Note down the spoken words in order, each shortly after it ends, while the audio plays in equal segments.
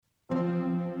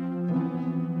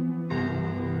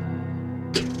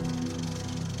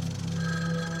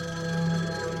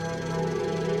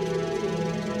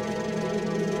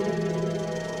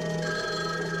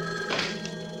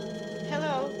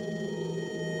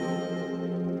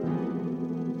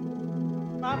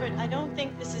Robert, I don't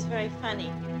think this is very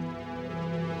funny.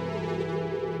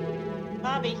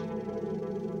 Bobby.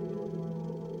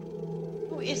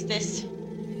 Who is this?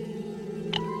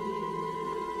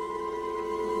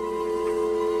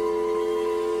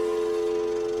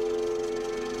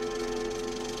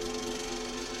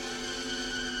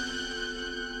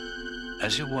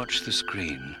 As you watch the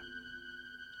screen,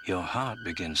 your heart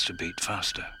begins to beat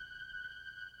faster.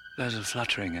 There's a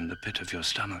fluttering in the pit of your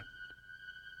stomach.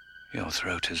 Your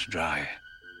throat is dry.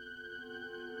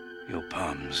 Your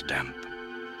palms damp.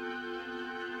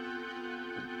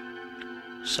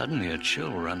 Suddenly a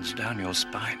chill runs down your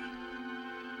spine.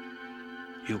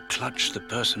 You clutch the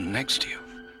person next to you.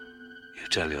 You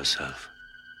tell yourself,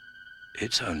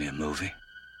 it's only a movie.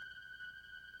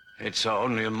 It's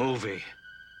only a movie.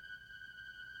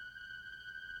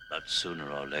 But sooner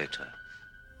or later,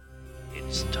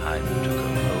 it's time to go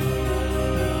home.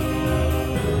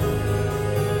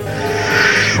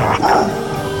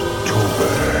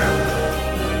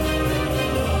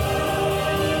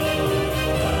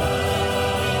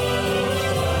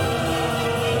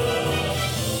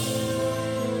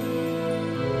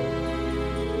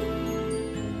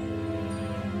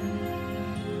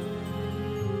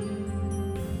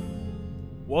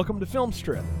 Welcome to Film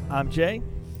Strip. I'm Jay.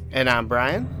 And I'm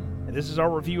Brian. And this is our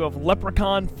review of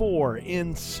Leprechaun 4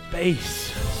 in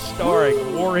Space,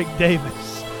 starring Warwick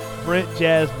Davis, Brent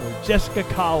Jasmer, Jessica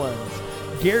Collins,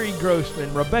 Gary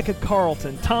Grossman, Rebecca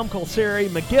Carlton, Tom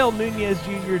Colseri, Miguel Nunez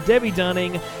Jr., Debbie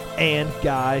Dunning, and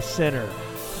Guy Center.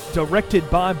 Directed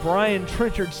by Brian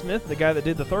Trenchard Smith, the guy that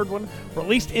did the third one.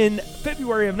 Released in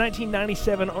February of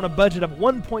 1997 on a budget of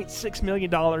 $1.6 million,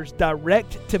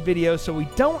 direct to video. So we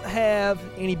don't have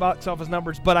any box office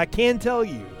numbers, but I can tell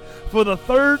you, for the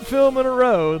third film in a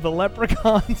row, the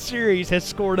Leprechaun series has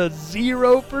scored a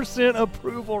 0%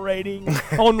 approval rating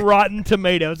on Rotten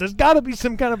Tomatoes. There's got to be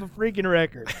some kind of a freaking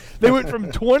record. They went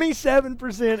from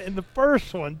 27% in the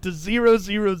first one to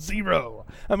 0.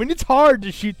 I mean, it's hard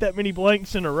to shoot that many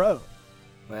blanks in a row.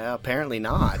 Well, apparently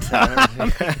not.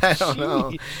 I don't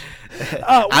know.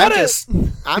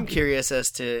 I'm curious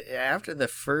as to, after the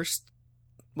first,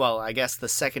 well, I guess the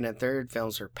second and third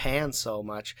films were panned so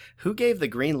much, who gave the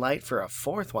green light for a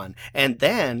fourth one? And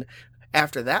then,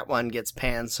 after that one gets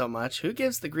panned so much, who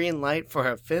gives the green light for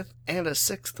a fifth and a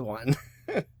sixth one?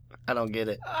 I don't get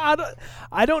it.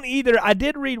 I don't either. I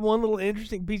did read one little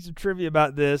interesting piece of trivia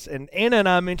about this, and Anna and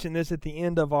I mentioned this at the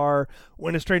end of our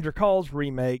When a Stranger Calls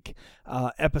remake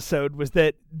episode, was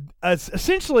that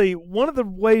essentially one of the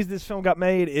ways this film got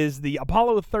made is the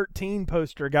Apollo 13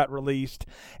 poster got released,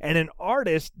 and an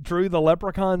artist drew the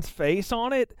Leprechaun's face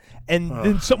on it, and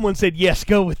then someone said, yes,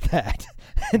 go with that.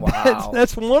 And wow.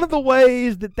 That's one of the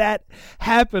ways that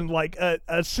happened. Like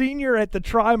a senior at the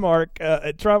Trimark,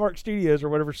 at Trimark Studios or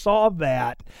whatever, saw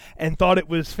that and thought it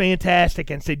was fantastic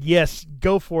and said, yes,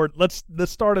 go for it. Let's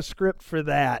start a script for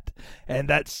that. And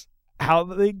that's how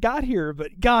they got here.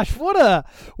 But gosh, what a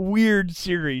weird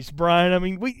series, Brian. I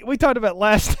mean, we talked about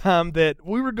last time that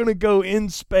we were going to go in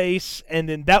space and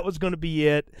then that was going to be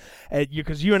it,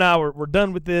 because you and I were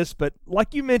done with this. But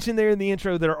like you mentioned there in the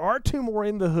intro, there are two more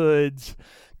In the Hoods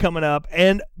coming up,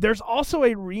 and there's also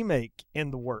a remake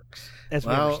in the works, as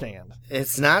we understand.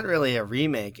 It's not really a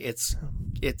remake. It's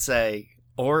a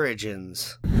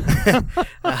Origins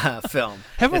film.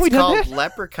 Haven't we done It's called that?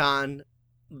 Leprechaun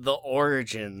The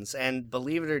Origins, and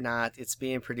believe it or not, it's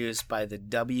being produced by the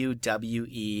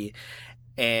WWE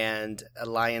and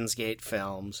Lionsgate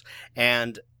Films,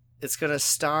 and it's going to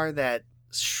star that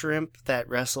shrimp that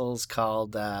wrestles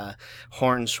called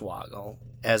Hornswoggle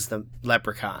as the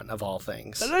Leprechaun, of all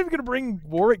things. They're not even going to bring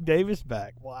Warwick Davis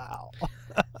back. Wow.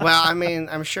 Well, I mean,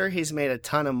 I'm sure he's made a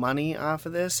ton of money off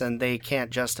of this, and they can't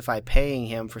justify paying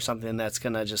him for something that's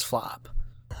going to just flop.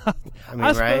 I mean,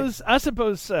 I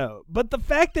suppose so. But the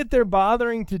fact that they're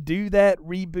bothering to do that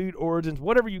reboot, Origins,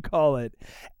 whatever you call it,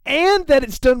 and that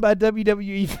it's done by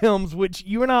WWE Films, which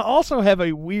you and I also have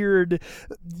a weird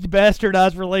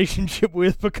bastardized relationship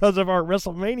with because of our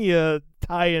WrestleMania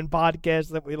tie-in podcast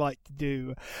that we like to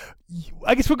do.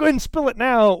 I guess we'll go ahead and spill it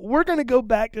now. We're going to go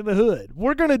back to the hood.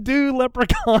 We're going to do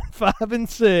Leprechaun 5 and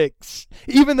 6,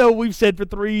 even though we've said for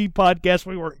 3 podcasts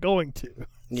we weren't going to.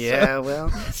 Yeah, well,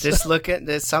 just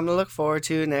there's something to look forward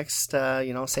to next,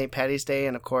 St. Paddy's Day,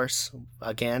 and of course,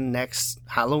 again, next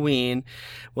Halloween,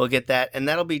 we'll get that, and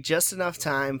that'll be just enough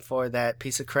time for that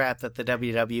piece of crap that the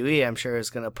WWE, I'm sure, is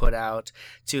going to put out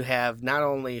to have not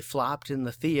only flopped in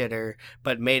the theater,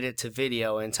 but made it to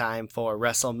video in time for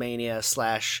WrestleMania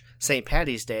 / St.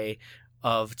 Paddy's Day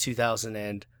of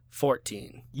 2004.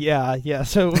 14. Yeah.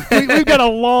 So we've got a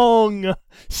long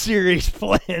series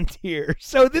planned here.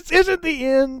 So this isn't the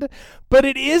end, but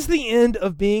it is the end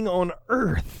of being on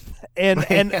Earth.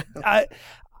 And I,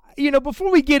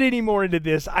 before we get any more into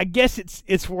this, I guess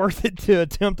it's worth it to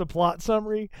attempt a plot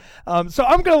summary. So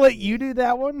I'm going to let you do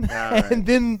that one, and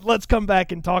then let's come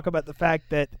back and talk about the fact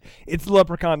that it's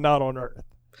Leprechaun not on Earth.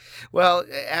 Well,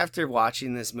 after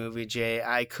watching this movie, Jay,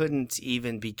 I couldn't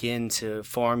even begin to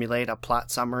formulate a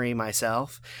plot summary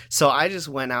myself. So I just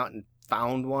went out and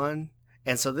found one.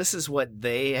 And so this is what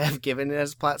they have given it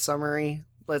as a plot summary.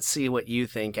 Let's see what you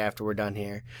think after we're done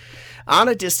here. On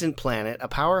a distant planet, a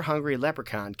power-hungry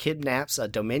leprechaun kidnaps a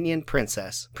Dominion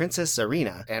princess, Princess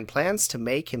Zarina, and plans to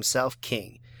make himself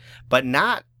king. But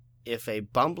not if a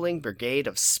bumbling brigade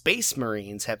of space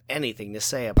marines have anything to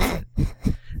say about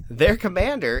it. Their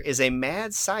commander is a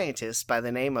mad scientist by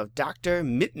the name of Dr.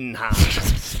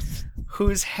 Mittenhand,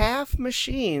 who's half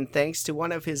machine thanks to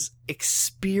one of his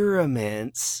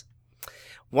experiments.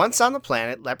 Once on the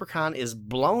planet, Leprechaun is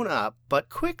blown up, but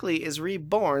quickly is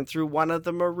reborn through one of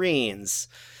the Marines.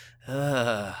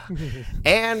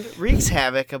 And wreaks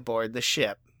havoc aboard the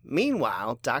ship.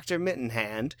 Meanwhile, Dr.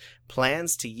 Mittenhand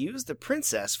plans to use the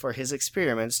princess for his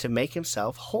experiments to make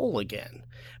himself whole again.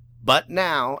 But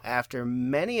now, after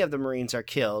many of the Marines are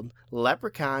killed,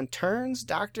 Leprechaun turns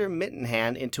Dr.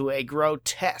 Mittenhand into a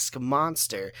grotesque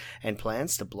monster and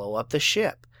plans to blow up the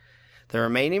ship. The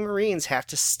remaining Marines have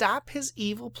to stop his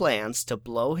evil plans to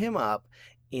blow him up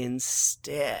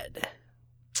instead.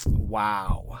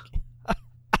 Wow.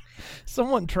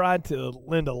 Someone tried to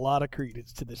lend a lot of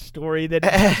credence to this story that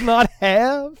it does not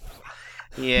have,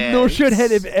 nor should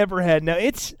it have ever had. Now,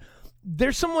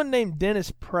 there's someone named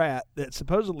Dennis Pratt that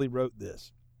supposedly wrote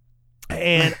this.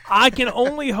 And I can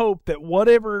only hope that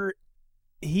whatever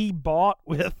he bought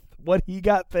with what he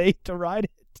got paid to write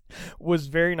it was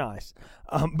very nice.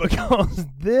 Because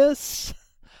this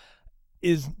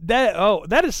is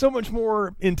that is so much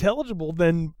more intelligible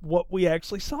than what we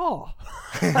actually saw.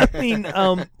 I mean,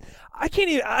 I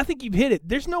think you've hit it.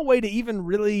 There's no way to even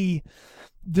really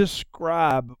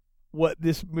describe what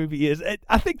this movie is.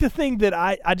 I think the thing that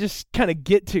I just kind of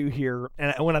get to here,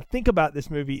 and when I think about this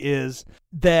movie, is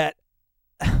that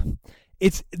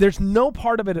there's no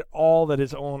part of it at all that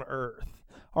is on Earth.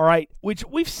 All right, which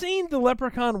we've seen the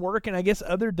Leprechaun work in, I guess,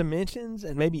 other dimensions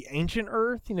and maybe ancient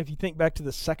Earth. If you think back to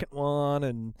the second one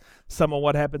and some of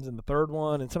what happens in the third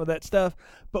one and some of that stuff,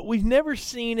 but we've never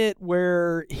seen it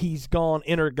where he's gone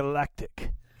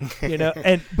intergalactic.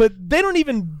 But they don't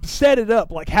even set it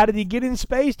up. Like, how did he get in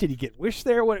space? Did he get wished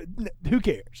there? Who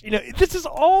cares? This is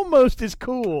almost as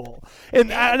cool.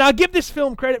 And I'll give this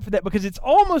film credit for that because it's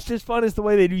almost as fun as the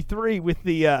way they do 3 with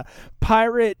the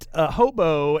pirate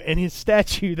hobo and his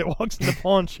statue that walks in the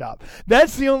pawn shop.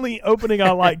 That's the only opening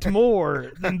I liked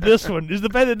more than this one, is the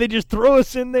fact that they just throw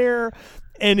us in there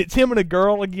and it's him and a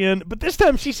girl again. But this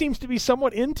time she seems to be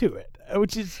somewhat into it,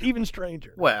 which is even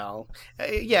stranger. Well,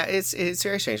 yeah, it's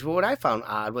very strange. But what I found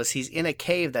odd was he's in a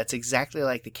cave that's exactly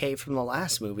like the cave from the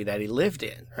last movie that he lived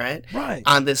in, right? Right.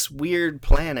 On this weird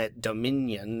planet,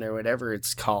 Dominion, or whatever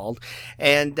it's called.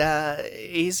 And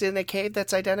he's in a cave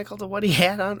that's identical to what he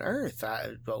had on Earth.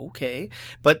 Okay.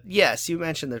 But yes, you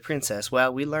mentioned the princess.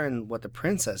 Well, we learned what the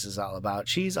princess is all about.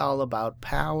 She's all about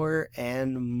power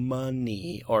and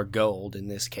money, or gold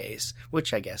in this case,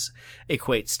 which I guess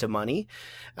equates to money.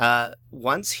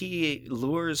 Once he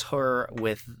lures her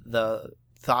with the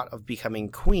thought of becoming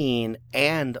queen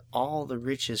and all the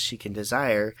riches she can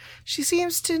desire, she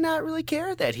seems to not really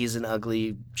care that he's an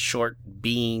ugly, short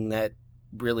being that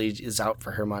really is out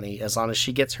for her money as long as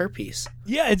she gets her piece.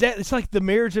 Yeah, it's like the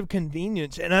marriage of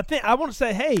convenience. And I want to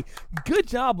say, hey, good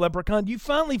job, Leprechaun. You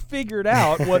finally figured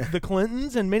out what the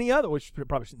Clintons and many other, which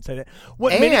probably shouldn't say that,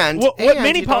 what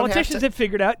many politicians have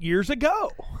figured out years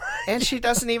ago. And she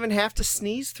doesn't even have to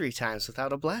sneeze 3 times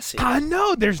without a blessing. I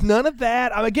know. There's none of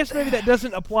that. I guess maybe that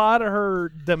doesn't apply to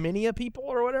her Dominia people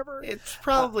or whatever. It's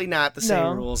probably not the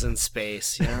same rules in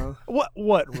space,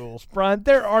 What rules, Brian?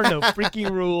 There are no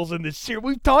freaking rules in this series.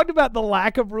 We've talked about the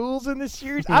lack of rules in this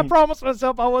series. I promised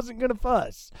myself I wasn't going to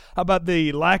fuss about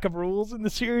the lack of rules in the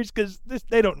series because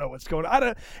they don't know what's going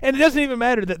on. And it doesn't even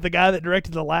matter that the guy that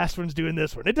directed the last one's doing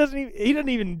this one. He doesn't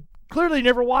even clearly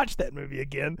never watched that movie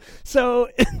again. So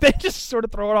they just sort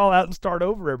of throw it all out and start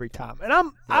over every time. And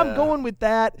I'm going with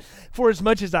that for as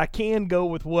much as I can go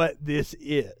with what this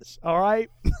is. All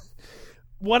right.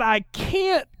 What I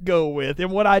can't go with and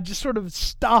what I just sort of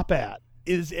stop at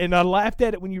is, and I laughed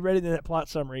at it when you read it in that plot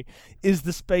summary, is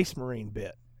the Space Marine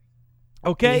bit.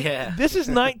 Okay? Yeah. This is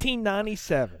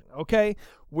 1997, okay?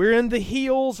 We're in the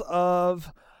heels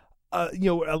of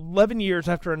 11 years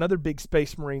after another big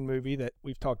Space Marine movie that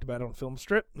we've talked about on Film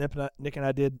Strip, Nick and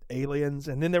I did Aliens,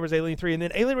 and then there was Alien 3, and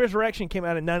then Alien Resurrection came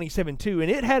out in 97 too, and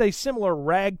it had a similar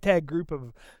ragtag group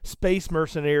of space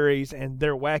mercenaries and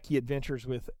their wacky adventures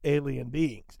with alien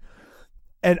beings.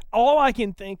 And all I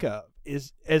can think of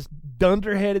is, as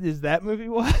dunderheaded as that movie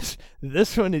was,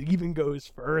 this one, it even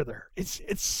goes further. It's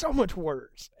so much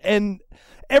worse. And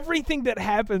everything that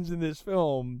happens in this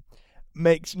film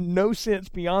makes no sense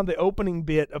beyond the opening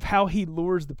bit of how he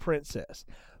lures the princess.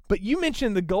 But you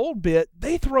mentioned the gold bit.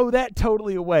 They throw that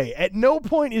totally away. At no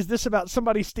point is this about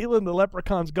somebody stealing the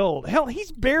leprechaun's gold. Hell,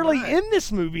 he's barely in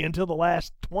this movie until the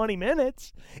last 20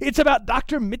 minutes. It's about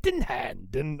Dr.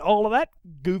 Mittenhand and all of that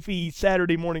goofy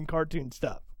Saturday morning cartoon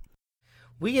stuff.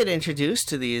 We get introduced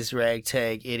to these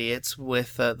ragtag idiots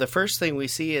with the first thing we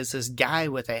see is this guy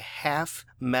with a half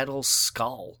metal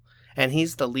skull, and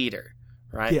he's the leader.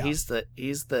 Right, yeah. He's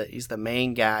the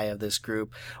main guy of this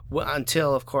group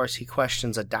until, of course, he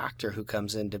questions a doctor who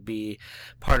comes in to be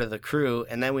part of the crew,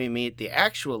 and then we meet the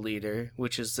actual leader,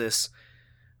 which is this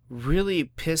really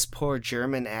piss poor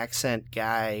German accent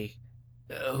guy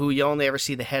who you only ever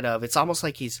see the head of. It's almost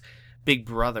like he's Big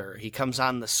Brother. He comes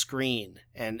on the screen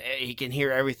and he can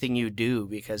hear everything you do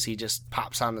because he just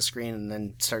pops on the screen and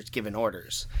then starts giving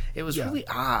orders. It was really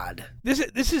odd.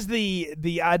 This is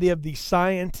the idea of the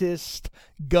scientist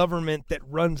government that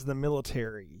runs the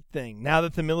military thing. Now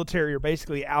that the military are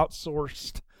basically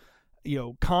outsourced,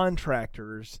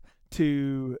 contractors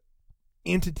to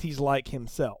entities like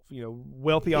himself,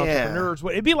 wealthy entrepreneurs.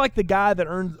 It'd be like the guy that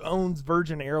owns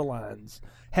Virgin Airlines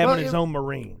having his own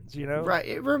Marines, Right.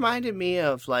 It reminded me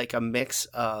of like a mix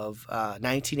of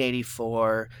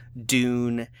 1984,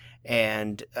 Dune,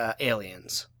 and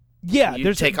Aliens. Yeah,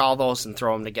 you take all those and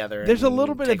throw them together. There's a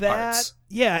little bit of that. Parts.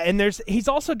 Yeah, and he's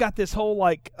also got this whole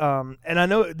and I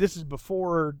know this is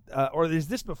before, or is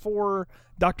this before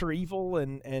Dr. Evil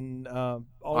and all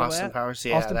Austin of that? Powers,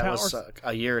 yeah, Austin Powers was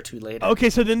a year or two later. Okay,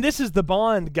 so then this is the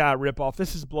Bond guy ripoff.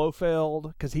 This is Blofeld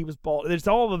because he was bald. There's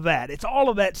all of that. It's all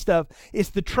of that stuff. It's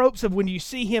the tropes of when you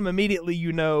see him immediately,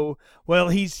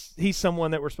 he's someone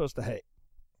that we're supposed to hate.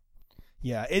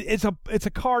 Yeah, it's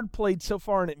a card played so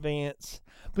far in advance.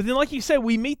 But then, like you said,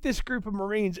 we meet this group of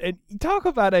Marines, and you talk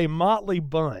about a motley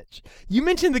bunch. You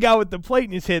mentioned the guy with the plate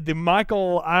in his head, the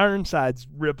Michael Ironsides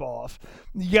ripoff.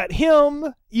 You got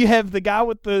him. You have the guy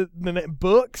with the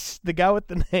books, the guy with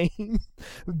the name,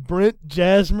 Brent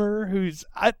Jasmer, who's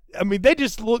I mean, they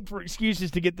just look for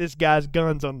excuses to get this guy's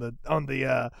guns on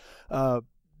the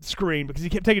screen because he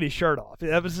kept taking his shirt off.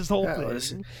 That was his whole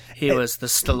thing. He was the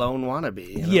Stallone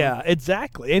wannabe. Yeah,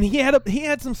 exactly. And he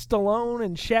had some Stallone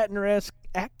and Shatner-esque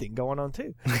acting going on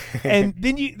too. And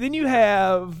then you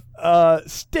have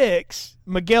Styx,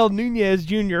 Miguel Nunez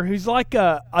Jr., who's like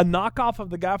a knockoff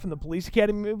of the guy from the Police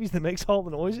Academy movies that makes all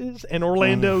the noises, and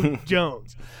Orlando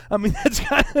Jones. I mean, that's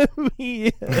kind of who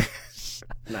he is.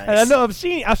 Nice. And I know I've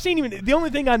seen him. The only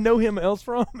thing I know him else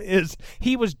from is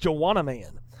he was Joanna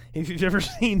Man. If you've ever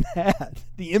seen that,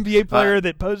 the NBA player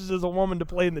that poses as a woman to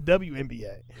play in the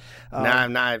WNBA. No,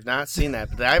 I've not seen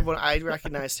that, but I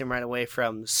recognized him right away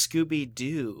from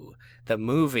Scooby-Doo, the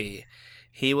movie.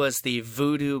 He was the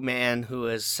voodoo man who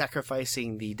was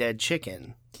sacrificing the dead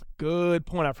chicken. Good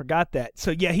point. I forgot that.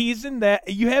 So, yeah, he's in that.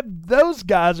 You have those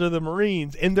guys are the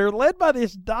Marines, and they're led by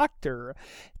this doctor,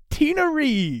 Tina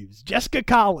Reeves, Jessica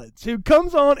Collins, who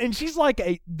comes on, and she's like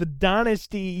the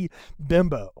Dynasty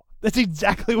bimbo. That's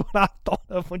exactly what I thought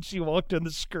of when she walked on the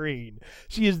screen.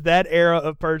 She is that era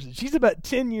of person. She's about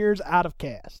 10 years out of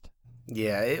cast.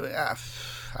 Yeah,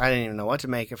 I didn't even know what to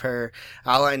make of her.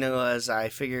 All I knew was I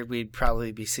figured we'd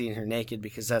probably be seeing her naked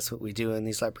because that's what we do in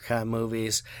these Leprechaun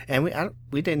movies, and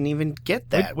we didn't even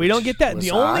get that. We don't get that.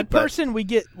 The only person we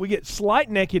get slight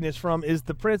nakedness from is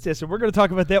the princess, and we're going to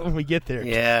talk about that when we get there.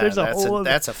 Yeah,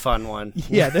 that's a fun one.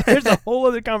 Yeah, there's a whole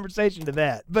other conversation to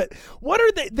that. But what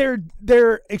are they?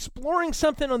 They're exploring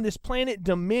something on this planet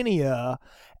Dominia.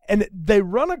 And they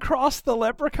run across the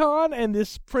leprechaun and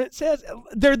this princess.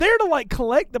 They're there to like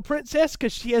collect the princess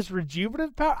because she has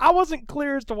rejuvenative power. I wasn't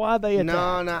clear as to why they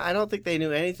attacked. No, I don't think they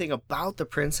knew anything about the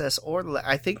princess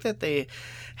I think that they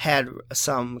had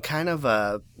some kind of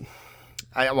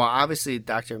obviously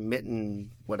Dr. Mitten,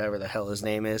 whatever the hell his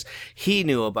name is, he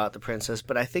knew about the princess,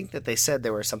 but I think that they said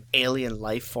there were some alien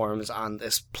life forms on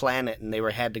this planet and they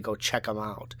had to go check them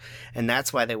out. And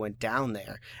that's why they went down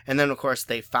there. And then, of course,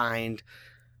 they find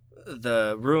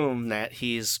the room that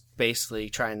he's basically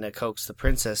trying to coax the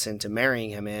princess into marrying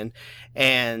him in,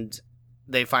 and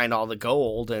they find all the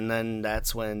gold, and then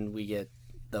that's when we get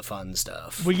the fun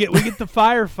stuff. We get the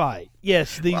firefight.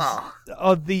 Yes, these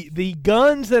the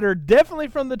guns that are definitely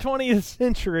from the 20th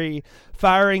century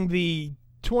firing the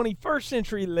 21st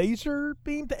century laser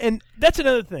beam. And that's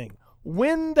another thing.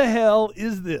 When the hell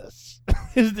is this?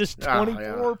 Is this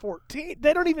 2414?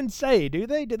 They don't even say, do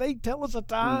they? Do they tell us a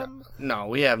time? No,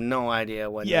 we have no idea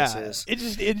when this is. It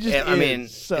just I mean,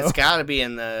 it's got to be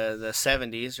in the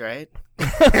 70s, right?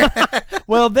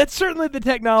 Well, that's certainly the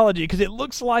technology, because it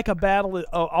looks like a battle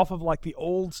off of like the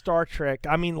old Star Trek.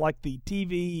 I mean, like the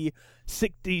TV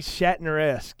 60s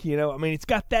Shatner-esque, you know? I mean, it's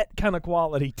got that kind of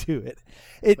quality to it.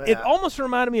 It almost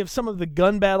reminded me of some of the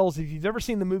gun battles, if you've ever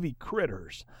seen the movie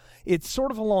Critters. It's sort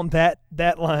of along that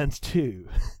lines, too.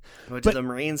 But do the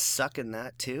Marines suck in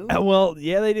that, too? Well,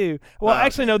 yeah, they do. Well,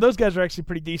 actually, no, those guys are actually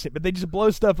pretty decent, but they just blow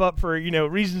stuff up for,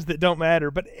 reasons that don't matter.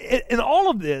 But in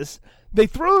all of this, they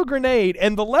throw a grenade,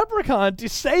 and the Leprechaun, to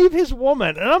save his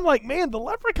woman, and I'm like, man, the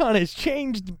Leprechaun has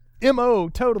changed M.O.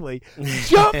 totally,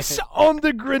 jumps on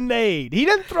the grenade. He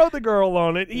doesn't throw the girl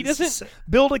on it. He doesn't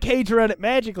build a cage around it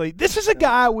magically. This is a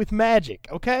guy with magic,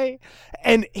 okay?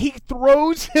 And he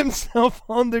throws himself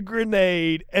on the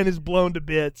grenade and is blown to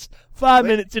bits 5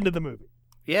 minutes into the movie.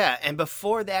 Yeah, and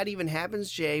before that even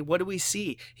happens, Jay, what do we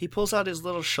see? He pulls out his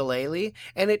little shillelagh,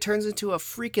 and it turns into a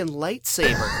freaking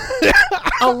lightsaber.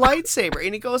 A lightsaber.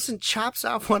 And he goes and chops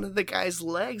off one of the guy's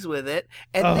legs with it,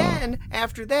 and then,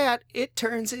 after that, it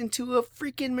turns into a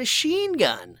freaking machine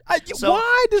gun.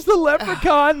 Why does the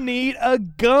Leprechaun need a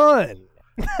gun?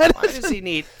 Why does he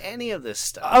need any of this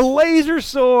stuff? A laser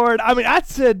sword. I mean, I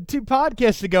said 2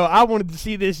 podcasts ago I wanted to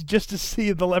see this just to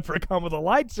see the Leprechaun with a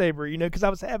lightsaber, because I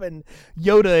was having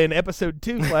Yoda in episode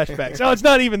 2 flashbacks. Oh, it's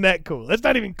not even that cool. It's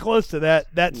not even close to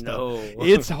that stuff. No.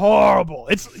 It's horrible.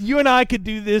 You and I could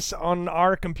do this on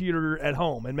our computer at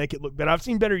home and make it look better. I've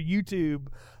seen better YouTube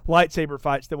lightsaber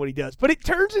fights than what he does. But it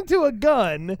turns into a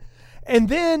gun, and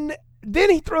then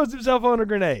he throws himself on a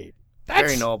grenade.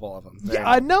 That's very noble of him.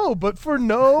 I know, but for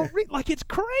no reason, like, it's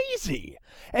crazy.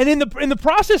 And in the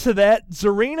process of that,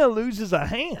 Zarina loses a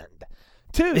hand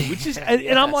too, which is,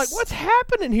 and I'm like, what's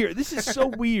happening here? This is so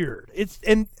weird. It's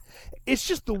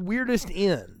just the weirdest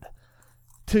end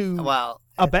to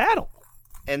a battle.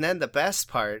 And then the best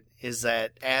part is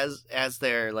that as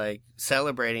they're like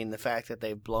celebrating the fact that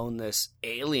they've blown this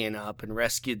alien up and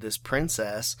rescued this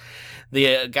princess,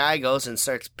 the guy goes and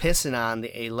starts pissing on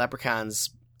a leprechaun's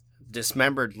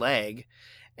dismembered leg,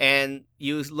 and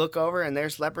you look over and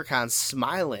there's Leprechaun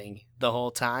smiling the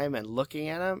whole time and looking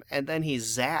at him, and then he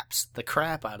zaps the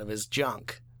crap out of his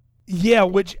junk. Yeah,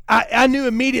 which I knew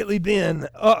immediately then,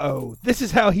 this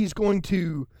is how he's going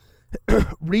to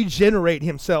regenerate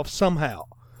himself somehow.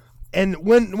 And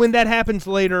when that happens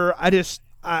later, I just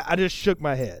shook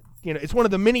my head. It's one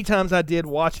of the many times I did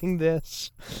watching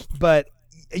this, but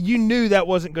you knew that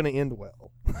wasn't going to end well.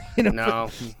 No.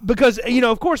 Because,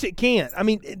 of course it can't. I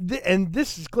mean, and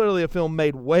this is clearly a film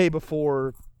made way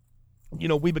before,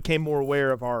 we became more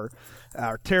aware of our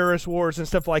terrorist wars and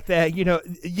stuff like that.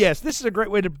 Yes, this is a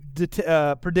great way to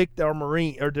depict our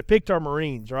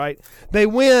Marines, right? They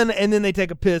win, and then they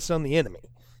take a piss on the enemy.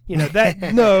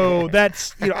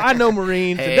 That's I know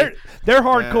Marines. Hey, and they're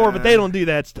hardcore, but they don't do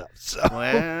that stuff. So,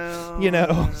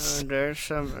 there's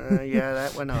some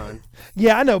that went on.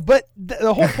 Yeah, I know, but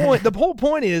the whole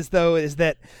point is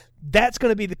that that's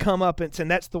going to be the comeuppance, and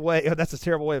that's the way. That's a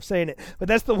terrible way of saying it, but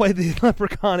that's the way the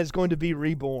Leprechaun is going to be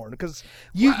reborn. Because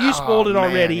you spoiled it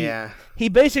already. Yeah. He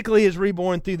basically is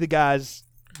reborn through the guy's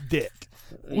dick,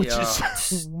 which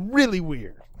is really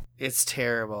weird. It's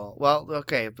terrible. Well,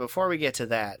 okay, before we get to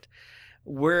that,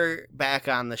 we're back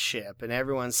on the ship, and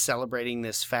everyone's celebrating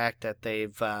this fact that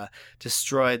they've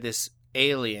destroyed this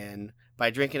alien by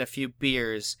drinking a few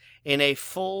beers in a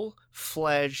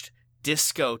full-fledged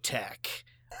discotheque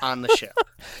on the ship.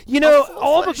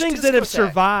 All the things that have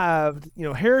survived,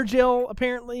 hair gel,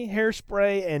 apparently,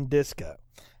 hairspray, and disco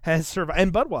has survived,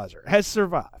 and Budweiser has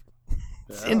survived.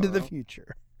 It's into the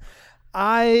future.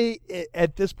 I,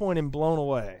 at this point, am blown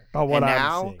away by what I'm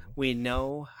seeing. And now we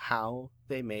know how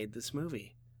they made this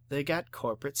movie. They got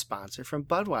corporate sponsor from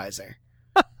Budweiser.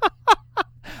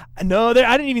 No, I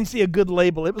didn't even see a good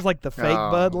label. It was like the fake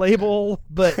Bud label,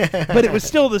 but it was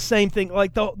still the same thing.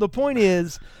 Like the point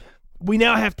is, we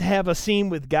now have to have a scene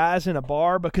with guys in a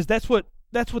bar because that's what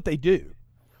they do.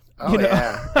 Oh,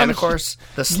 yeah. And, of course,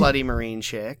 the slutty Marine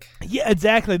chick. Yeah,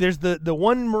 exactly. There's the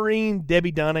one Marine,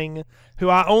 Debbie Dunning, who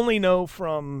I only know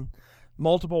from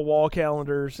multiple wall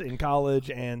calendars in college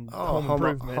and Home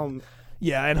Improvement.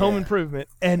 Home Improvement.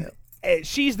 And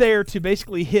she's there to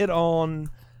basically hit on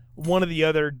one of the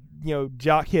other,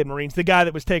 jockhead Marines, the guy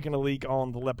that was taking a leak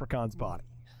on the Leprechaun's body.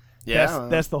 Yeah,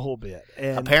 That's the whole bit.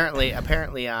 And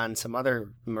apparently on some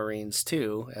other Marines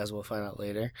too, as we'll find out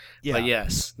later. Yeah. But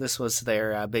yes, this was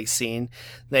their big scene.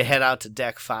 They head out to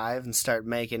deck 5 and start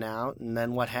making out, and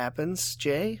then what happens,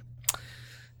 Jay?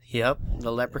 Yep,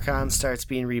 the leprechaun starts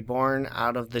being reborn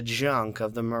out of the junk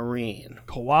of the Marine.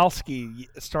 Kowalski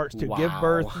starts to give Wow.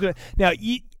 birth. Now,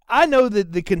 I know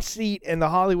that the conceit and the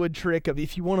Hollywood trick of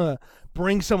if you want to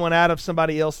bring someone out of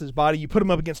somebody else's body, you put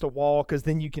them up against a wall because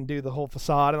then you can do the whole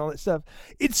facade and all that stuff.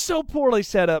 It's so poorly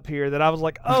set up here that I was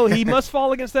like, oh, he must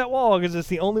fall against that wall because it's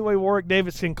the only way Warwick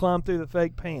Davis can climb through the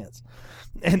fake pants.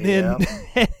 And then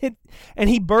and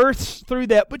he bursts through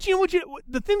that. But you know what?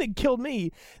 The thing that killed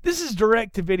me, this is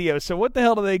direct to video, so what the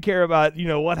hell do they care about,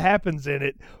 what happens in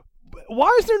it?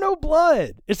 Why is there no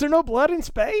blood? Is there no blood in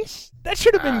space? That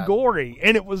should have been gory,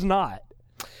 and it was not.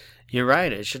 You're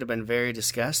right. It should have been very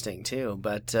disgusting too.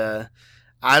 But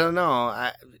I don't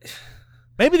know.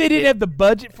 Maybe they didn't have the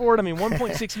budget for it. I mean,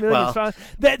 $1.6 million Well, is fine.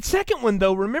 That second one,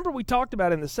 though, remember we talked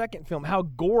about in the second film how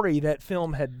gory that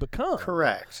film had become.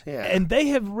 Correct. Yeah. And they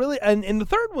have really, and the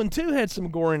third one too had some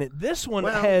gore in it. This one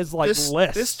has less.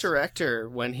 This director,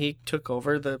 when he took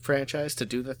over the franchise to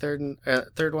do the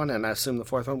third one, and I assume the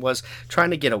fourth one, was trying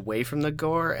to get away from the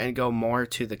gore and go more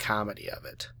to the comedy of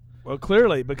it. Well,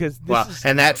 clearly, because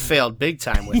And that failed big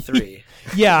time with 3.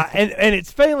 Yeah, and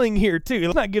it's failing here too.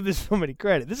 Let's not give this film any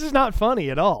credit. This is not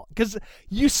funny at all because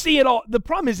you see it all. The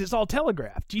problem is it's all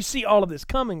telegraphed. You see all of this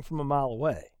coming from a mile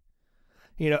away,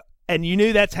 and you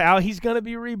knew that's how he's going to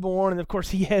be reborn. And of course,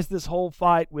 he has this whole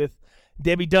fight with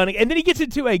Debbie Dunning, and then he gets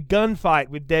into a gunfight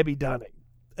with Debbie Dunning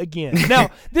again.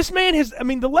 Now, this man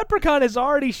the leprechaun has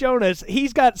already shown us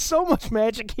he's got so much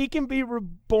magic he can be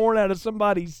reborn out of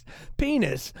somebody's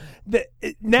penis that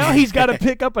now he's got to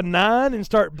pick up a 9 and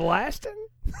start blasting.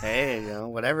 Hey,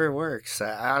 whatever works.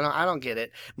 I don't get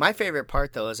it. My favorite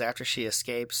part though is after she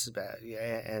escapes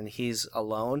and he's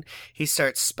alone, he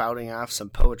starts spouting off some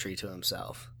poetry to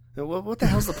himself. What the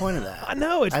hell's the point of that? I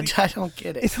know. I don't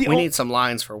get it. We need some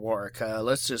lines for work.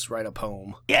 Let's just write a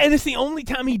poem. Yeah, and it's the only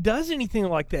time he does anything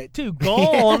like that, too.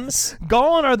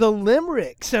 Gone are the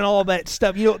limericks and all that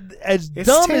stuff. As It's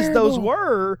dumb terrible. as those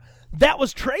were, that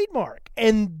was trademark,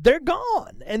 and they're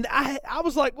gone. And I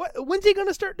was like, when's he going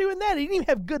to start doing that? He didn't even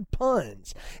have good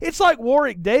puns. It's like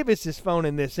Warwick Davis is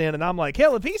phoning this in, and I'm like,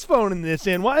 hell, if he's phoning this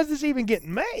in, why is this even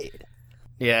getting made?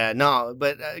 Yeah, no,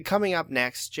 but coming up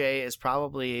next, Jay, is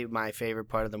probably my favorite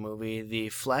part of the movie, the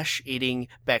flesh-eating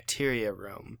bacteria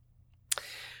room.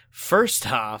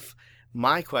 First off,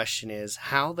 my question is,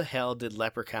 how the hell did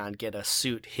Leprechaun get a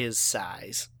suit his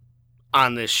size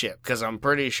on this ship? Because I'm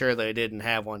pretty sure they didn't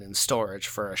have one in storage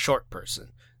for a short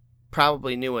person.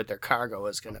 Probably knew what their cargo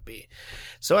was going to be.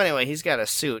 So anyway, he's got a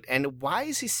suit. And why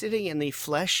is he sitting in the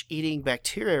flesh-eating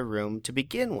bacteria room to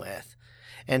begin with?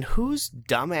 And whose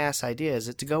dumbass idea is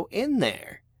it to go in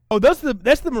there? Oh, that's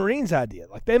the Marines' idea.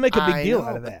 Like, they make a big deal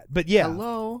out of that. But yeah.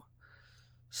 Hello?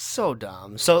 So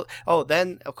dumb. So,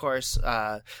 then, of course,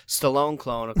 Stallone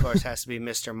clone, of course, has to be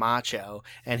Mr. Macho.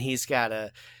 And he's got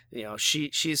to,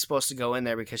 she's supposed to go in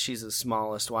there because she's the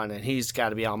smallest one. And he's got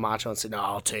to be all macho and say, no,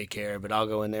 I'll take care of it. I'll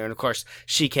go in there. And, of course,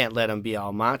 she can't let him be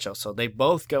all macho. So they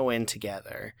both go in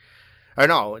together. Or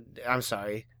no, I'm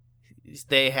sorry.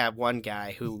 They have one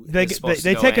guy who they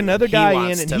take another guy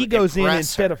in, and he goes in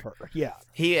instead of her. Yeah.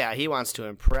 He wants to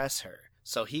impress her.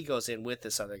 So he goes in with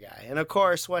this other guy. And of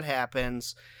course, what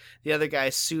happens? The other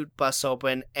guy's suit busts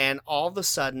open, and all of a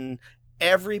sudden,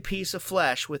 every piece of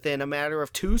flesh within a matter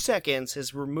of 2 seconds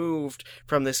is removed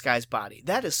from this guy's body.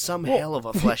 That is some hell of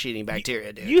a flesh-eating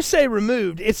bacteria, dude. You say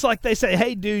removed. It's like they say,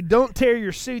 hey, dude, don't tear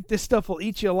your suit. This stuff will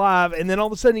eat you alive. And then all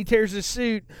of a sudden he tears his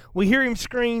suit. We hear him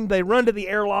scream. They run to the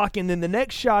airlock. And then the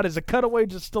next shot is a cutaway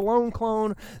to Stallone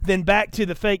clone, then back to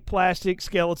the fake plastic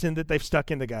skeleton that they've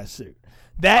stuck in the guy's suit.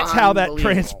 That's how that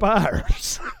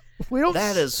transpires.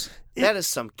 That is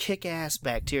some kick-ass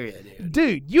bacteria, dude.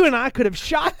 Dude, you and I could have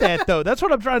shot that, though. That's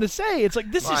what I'm trying to say. It's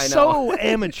like, this is so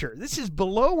amateur. This is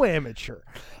below amateur.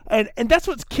 And that's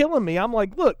what's killing me. I'm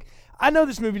like, look, I know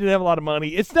this movie didn't have a lot of money.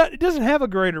 It doesn't have a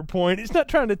greater point. It's not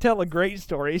trying to tell a great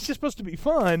story. It's just supposed to be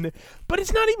fun. But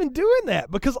it's not even doing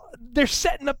that because they're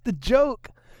setting up the joke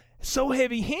so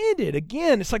heavy-handed.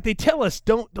 Again, it's like they tell us,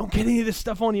 don't get any of this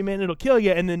stuff on you, man. It'll kill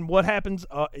you. And then what happens?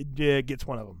 It gets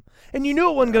one of them. And you knew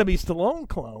it wasn't going to be Stallone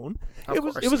clone. It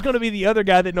was going to be the other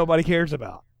guy that nobody cares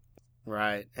about.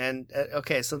 Right. And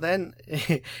okay, so then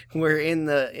we're in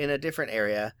a different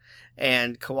area,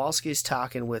 and Kowalski's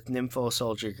talking with Nympho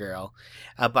Soldier Girl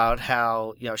about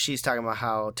how, she's talking about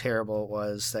how terrible it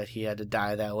was that he had to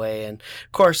die that way. And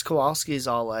of course, Kowalski's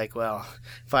all like, well,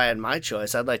 if I had my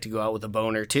choice, I'd like to go out with a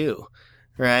boner too.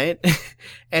 right?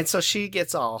 And so she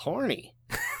gets all horny.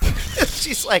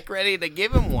 She's like ready to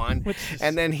give him one,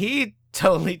 and then he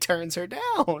totally turns her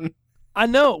down. I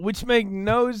know, which makes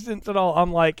no sense at all.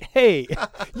 I'm like, hey,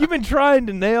 you've been trying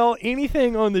to nail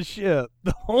anything on the ship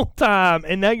the whole time,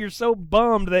 and now you're so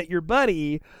bummed that your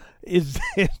buddy has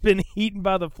been eaten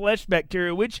by the flesh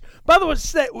bacteria, which, by the way,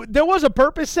 there was a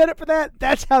purpose set up for that.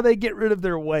 That's how they get rid of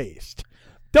their waste.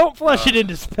 Don't flush it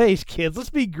into space, kids. Let's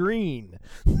be green.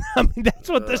 I mean, that's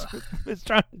what this is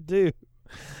trying to do.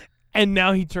 And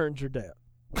now he turns her down.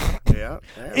 Yeah.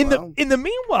 In the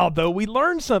meanwhile, though, we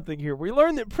learned something here. We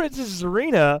learned that Princess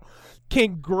Serena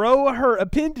can grow her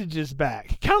appendages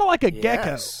back, kind of like a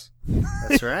gecko.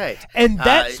 That's right. And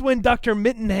that's when Dr.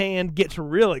 Mittenhand gets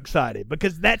real excited,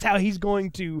 because that's how he's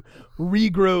going to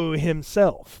regrow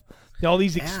himself. All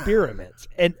these experiments.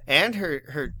 And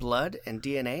her blood and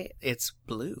DNA, it's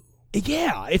blue.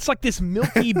 Yeah, it's like this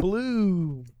milky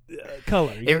blue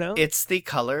color, you know? It's the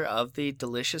color of the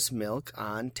delicious milk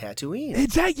on Tatooine.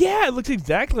 Yeah, it looks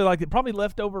exactly like it. Probably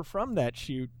left over from that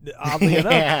shoot, oddly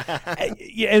enough.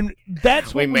 And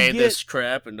that's what we made this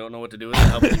crap and don't know what to do with it.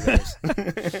 Helping you guys.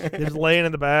 Just laying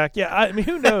in the back. Yeah, I mean,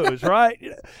 who knows, right?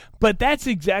 But that's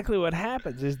exactly what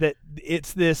happens, is that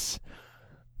it's this...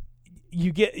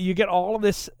 You get all of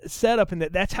this set up, and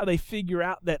that's how they figure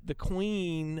out that the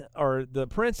queen or the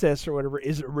princess or whatever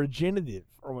is regenerative,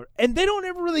 and they don't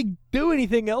ever really do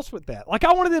anything else with that. Like,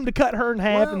 I wanted them to cut her in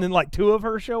half, and then like two of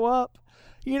her show up,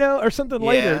 or something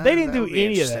later. They didn't do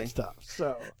any of that stuff.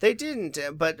 So they didn't.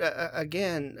 But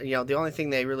again, the only thing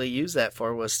they really used that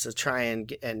for was to try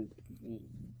and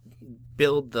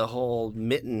build the whole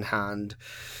Mittenhand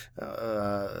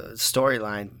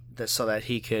storyline, so that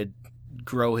he could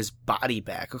grow his body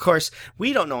back. Of course,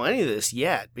 we don't know any of this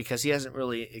yet, because he hasn't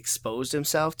really exposed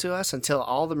himself to us until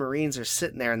all the Marines are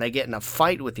sitting there and they get in a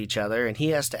fight with each other, and he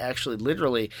has to actually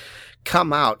literally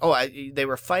come out. They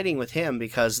were fighting with him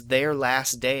because their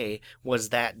last day was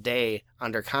that day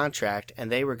under contract,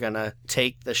 and they were going to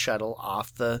take the shuttle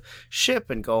off the ship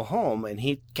and go home, and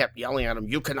he kept yelling at him,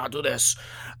 "You cannot do this.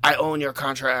 I own your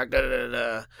contract." Da, da,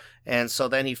 da. And so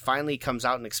then he finally comes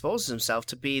out and exposes himself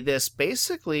to be this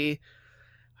basically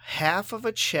half of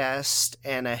a chest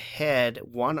and a head,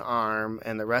 one arm,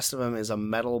 and the rest of him is a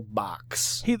metal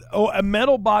box. A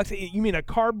metal box? You mean a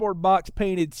cardboard box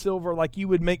painted silver, like you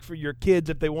would make for your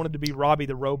kids if they wanted to be Robbie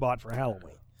the Robot for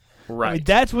Halloween? Right. I mean,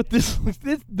 that's what this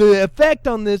the effect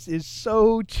on this is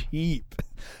so cheap,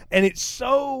 and it's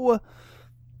so.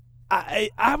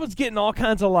 I was getting all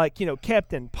kinds of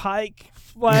Captain Pike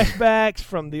flashbacks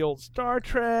from the old Star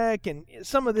Trek, and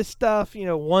some of this stuff,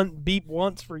 one beep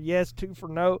once for yes, two for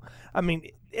no. I mean,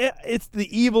 it's the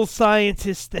evil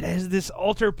scientist that has this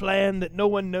altar plan that no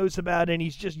one knows about, and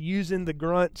he's just using the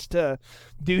grunts to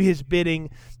do his bidding.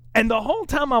 And the whole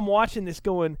time I'm watching this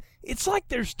going, it's like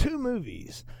there's two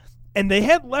movies. And they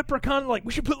had Leprechaun,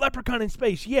 we should put Leprechaun in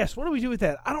space. Yes, what do we do with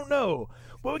that? I don't know.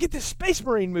 Well, we get this Space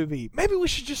Marine movie. Maybe we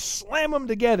should just slam them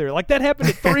together. Like, that happened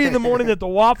at 3 in the morning at the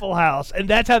Waffle House, and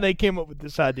that's how they came up with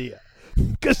this idea.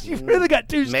 Because you've really got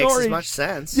two stories. Makes as much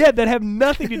sense. Yeah, that have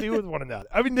nothing to do with one another.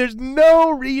 I mean, there's no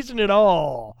reason at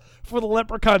all for the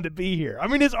Leprechaun to be here. I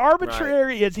mean, as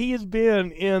arbitrary as he has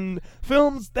been in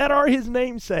films that are his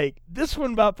namesake, this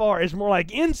one by far is more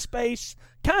like in space,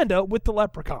 kind of, with the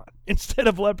Leprechaun, instead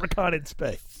of Leprechaun in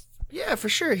space. Yeah, for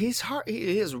sure. He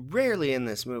is rarely in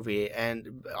this movie,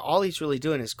 and all he's really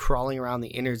doing is crawling around the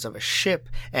innards of a ship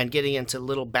and getting into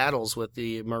little battles with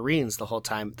the Marines the whole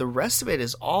time. The rest of it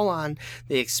is all on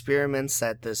the experiments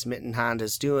that this Mittenhand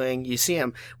is doing. You see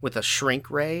him with a shrink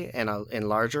ray and a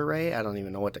enlarger ray. I don't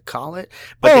even know what to call it.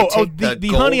 But the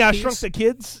Honey, I Shrunk the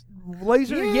Kids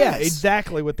laser? Yes. Yeah,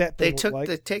 exactly what that thing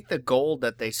They take the gold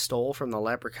that they stole from the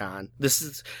Leprechaun. This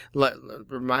is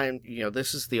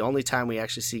this is the only time we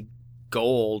actually see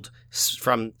gold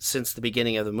since the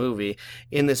beginning of the movie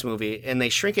in this movie, and they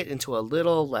shrink it into a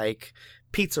little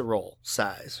pizza roll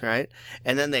size, right?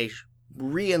 And then they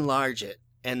re-enlarge it,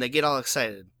 and they get all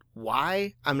excited.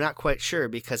 Why? I'm not quite sure,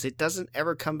 because it doesn't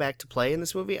ever come back to play in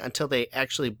this movie until they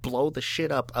actually blow the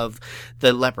shit up of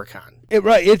the Leprechaun.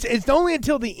 Right. It's only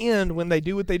until the end, when they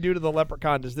do what they do to the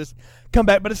Leprechaun, does this come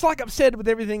back. But it's like I've said with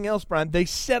everything else, Brian, they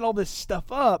set all this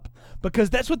stuff up because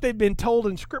that's what they've been told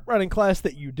in script writing class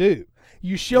that you do.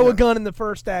 You show a gun in the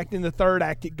first act, in the third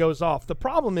act it goes off. The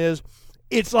problem is,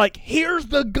 it's like, here's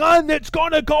the gun that's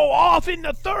going to go off in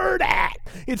the third act.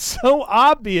 It's so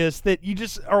obvious that you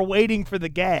just are waiting for the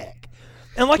gag.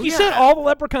 And like you said, all the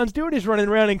Leprechaun's doing is running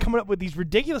around and coming up with these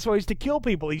ridiculous ways to kill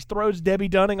people. He throws Debbie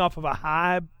Dunning off of a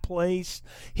high place.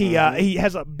 He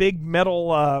has a big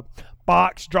metal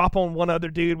Spock's drop on one other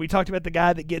dude. We talked about the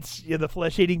guy that gets the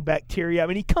flesh-eating bacteria. I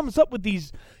mean, he comes up with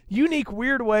these unique,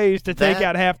 weird ways to take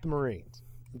out half the Marines.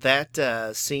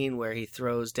 That scene where he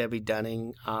throws Debbie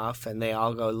Dunning off and they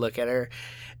all go look at her,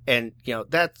 and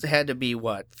that had to be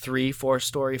 3-4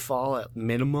 story fall at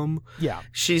minimum. Yeah,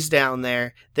 she's down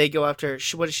there. They go up to her.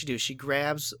 What does she do? She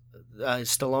grabs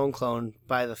Stallone clone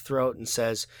by the throat and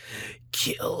says,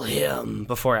 "Kill him,"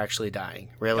 before actually dying.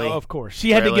 Really? Oh, of course.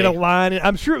 She had to get a line.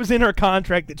 I'm sure it was in her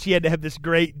contract that she had to have this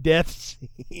great death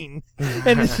scene,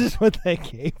 and this is what they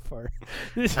gave her.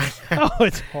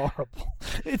 It's horrible.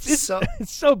 It's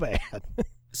so bad.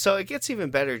 So it gets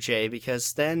even better, Jay,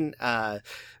 because then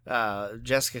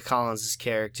Jessica Collins'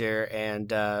 character and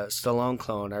Stallone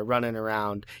clone are running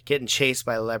around getting chased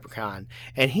by a leprechaun,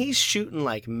 and he's shooting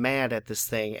like mad at this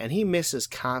thing, and he misses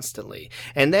constantly.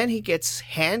 And then he gets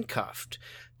handcuffed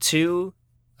to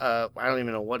I don't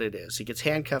even know what it is. He gets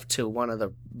handcuffed to one of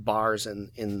the bars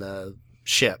in the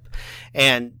ship,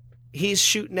 and he's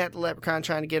shooting at the leprechaun,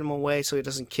 trying to get him away so he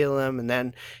doesn't kill him. And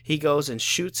then he goes and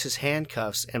shoots his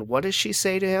handcuffs. And what does she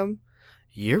say to him?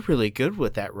 "You're really good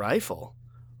with that rifle."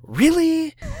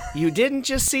 Really? You didn't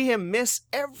just see him miss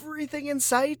everything in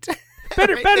sight?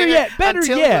 Better Until yet.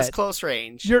 it was close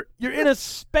range. You're in a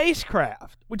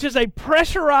spacecraft, which is a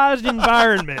pressurized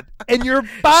environment, and you're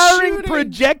firing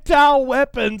projectile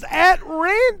weapons at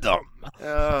random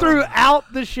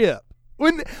throughout the ship.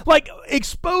 When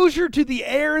exposure to the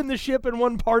air in the ship in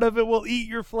one part of it will eat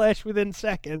your flesh within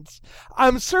seconds.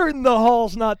 I'm certain the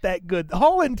hull's not that good. The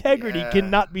hull integrity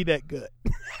cannot be that good.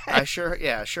 I sure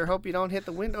hope you don't hit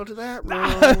the window to that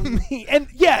room.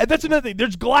 That's another thing.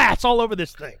 There's glass all over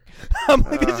this thing.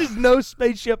 This is no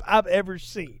spaceship I've ever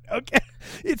seen. Okay,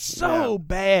 it's so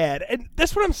bad, and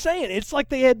that's what I'm saying. It's like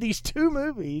they had these two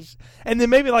movies, and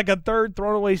then maybe like a third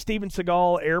thrown away Steven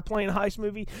Seagal airplane heist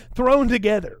movie thrown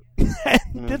together.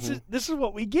 And this is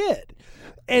what we get,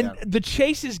 and the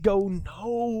chases go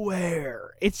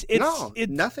nowhere. It's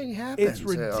nothing happens. It's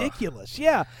ridiculous.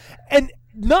 Yeah, and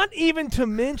not even to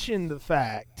mention the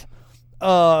fact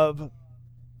of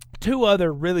two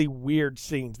other really weird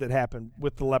scenes that happen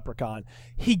with the leprechaun.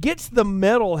 He gets the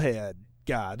metalhead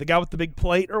guy, the guy with the big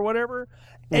plate or whatever,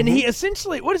 and he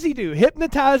essentially, what does he do?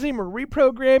 Hypnotize him or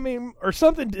reprogram him or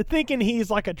something, thinking he's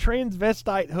like a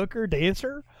transvestite hooker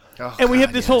dancer. We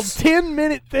have this whole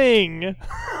 10-minute thing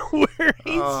where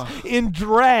he's in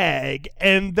drag,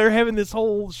 and they're having this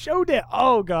whole showdown.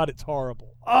 Oh, God, it's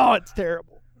horrible. Oh, it's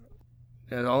terrible.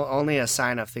 Only a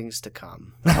sign of things to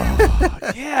come.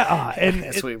 Yeah. And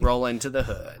as we roll into the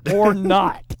hood. Or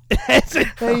not, as it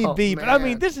may be. But, I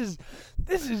mean, this is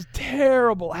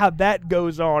terrible how that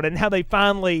goes on, and how they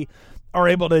finally are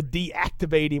able to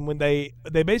deactivate him when they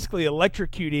basically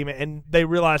electrocute him, and they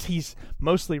realize he's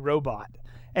mostly robot.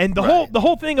 And the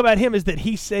whole thing about him is that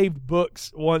he saved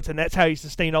books once, and that's how he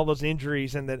sustained all those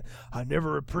injuries, and that I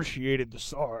never appreciated the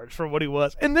Sarge for what he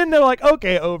was. And then they're like,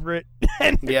 okay, over it.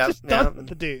 And they're just done with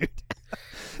the dude.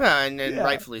 And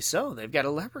rightfully so. They've got a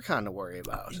leprechaun to worry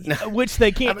about. Which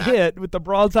they can't hit with the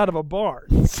broadside of a barn.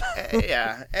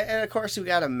 Yeah. And of course, we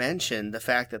got to mention the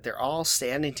fact that they're all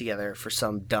standing together for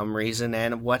some dumb reason.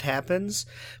 And what happens?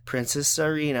 Princess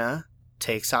Tsarina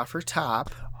takes off her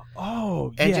top.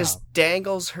 And just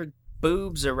dangles her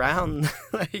boobs around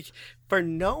for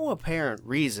no apparent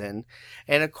reason.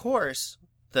 And of course,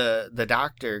 the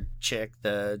doctor chick,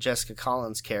 the Jessica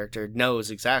Collins character,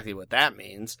 knows exactly what that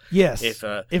means. Yes. If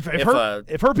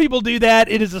her people do that,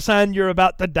 it is a sign you're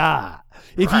about to die.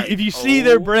 If you see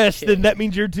their breasts, then that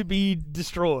means you're to be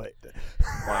destroyed.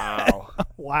 Wow.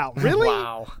 Wow. Really?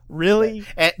 Wow. Really?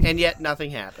 And yet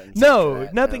nothing happens. No,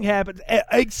 nothing happens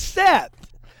except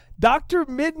Dr.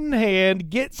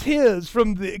 Middenhand gets his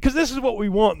from because this is what we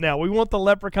want now. We want the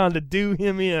leprechaun to do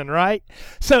him in, right?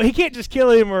 So he can't just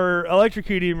kill him or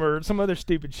electrocute him or some other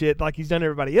stupid shit like he's done to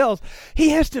everybody else. He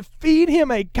has to feed him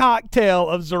a cocktail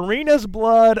of Zarina's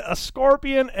blood, a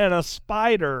scorpion, and a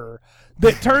spider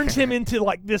that turns him into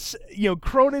like this,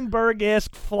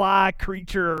 Cronenberg-esque fly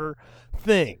creature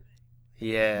thing.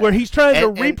 Yeah. Where he's trying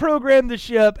to reprogram the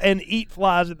ship and eat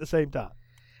flies at the same time.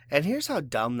 And here's how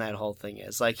dumb that whole thing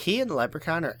is. Like, he and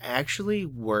Leprechaun are actually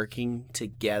working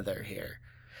together here.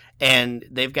 And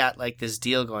they've got, like, this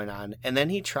deal going on. And then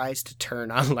he tries to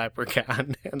turn on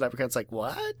Leprechaun. And Leprechaun's like,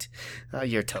 what? Oh,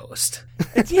 you're toast.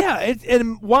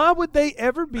 And why would they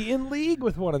ever be in league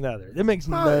with one another? That makes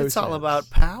no sense. It's all about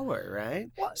power,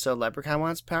 right? What? So Leprechaun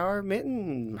wants power.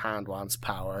 Mittenhand wants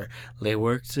power. They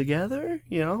work together,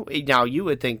 Now, you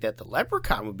would think that the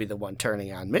Leprechaun would be the one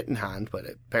turning on Mittenhand, but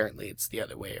apparently it's the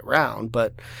other way around.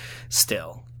 But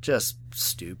still, Just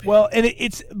stupid. Well, and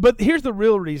but here's the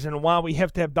real reason why we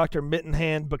have to have Dr.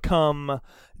 Mittenhand become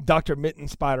Dr.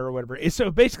 Mittenspider or whatever. Is so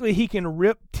basically he can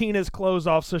rip Tina's clothes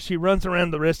off so she runs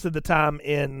around the rest of the time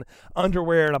in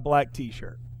underwear and a black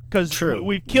t-shirt. Because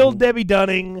we've killed Debbie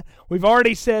Dunning. We've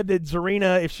already said that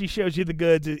Zarina, if she shows you the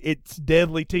goods, it's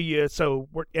deadly to you. So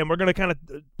we're going to kind of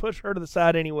push her to the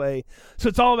side anyway. So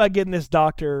it's all about getting this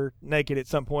doctor naked at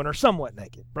some point, or somewhat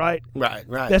naked, right? Right.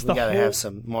 That's we got to have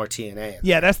some more TNA.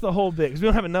 Yeah, that's the whole bit, because we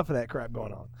don't have enough of that crap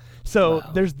going on. So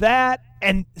there's that,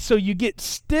 and so you get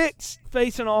Styx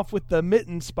facing off with the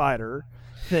Mitten Spider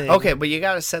thing. Okay, but you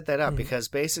got to set that up because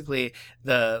basically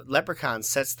the Leprechaun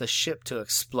sets the ship to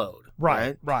explode.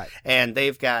 Right. And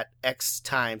they've got X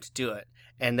time to do it,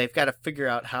 and they've got to figure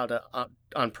out how to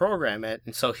unprogram it.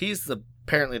 And so he's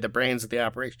apparently the brains of the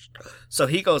operation. So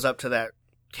he goes up to that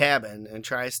cabin and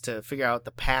tries to figure out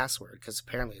the password, because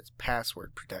apparently it's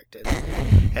password protected.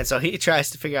 And so he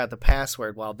tries to figure out the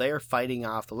password while they're fighting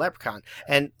off the Leprechaun.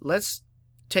 And let's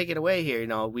take it away here.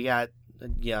 We got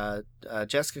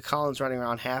Jessica Collins running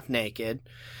around half naked,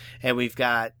 and we've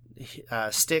got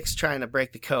Styx trying to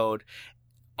break the code.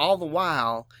 All the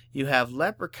while, you have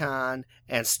Leprechaun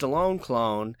and Stallone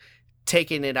Clone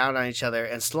taking it out on each other,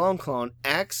 and Stallone Clone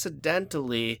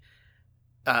accidentally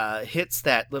hits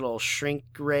that little shrink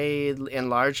ray,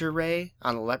 enlarger ray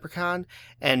on the Leprechaun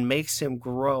and makes him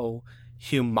grow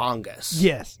humongous.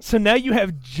 Yes. So now you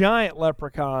have giant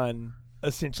Leprechaun,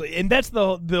 essentially. And that's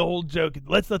the whole joke.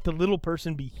 Let's let the little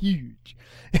person be huge.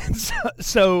 And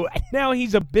so now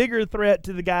he's a bigger threat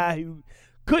to the guy who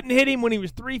couldn't hit him when he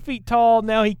was 3 feet tall.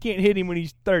 Now he can't hit him when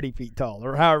he's 30 feet tall,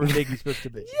 or however big he's supposed to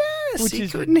be. Yes, he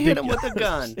couldn't hit him with a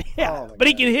gun. Yeah, but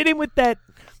he can hit him with that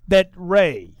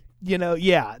ray.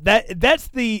 That's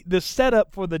the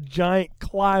setup for the giant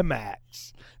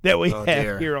climax that we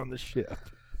have here on the ship.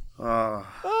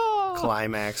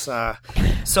 Climax.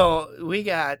 So we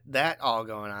got that all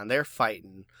going on. They're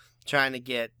fighting, trying to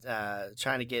get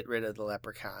rid of the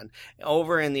Leprechaun.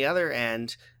 Over in the other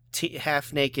end,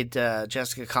 half-naked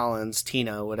Jessica Collins,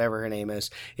 Tina, whatever her name is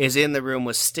in the room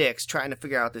with Styx trying to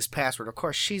figure out this password. Of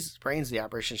course, she's brains the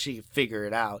operation. She can figure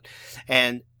it out.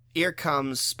 And here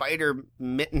comes Spider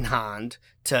Mittenhand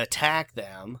to attack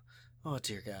them. Oh,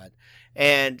 dear God.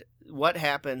 And what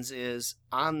happens is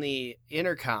on the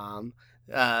intercom,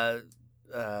 Stallone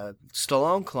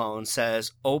Clone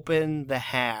says, "Open the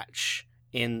hatch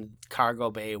in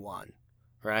Cargo Bay 1,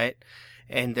 right?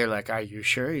 And they're like, "Are you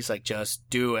sure?" He's like, "Just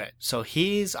do it." So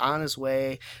he's on his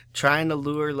way, trying to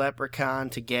lure Leprechaun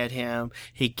to get him.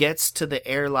 He gets to the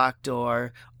airlock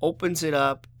door, opens it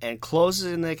up, and closes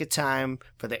it in the nick of time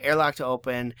for the airlock to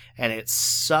open, and it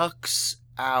sucks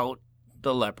out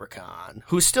the Leprechaun,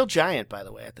 who's still giant, by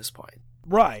the way, at this point.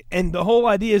 Right. And the whole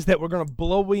idea is that we're going to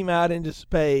blow him out into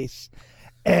space,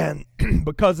 and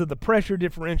because of the pressure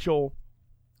differential,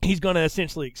 he's going to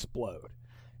essentially explode.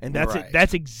 And that's it.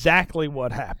 That's exactly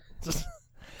what happens.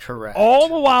 Correct. All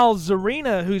the while,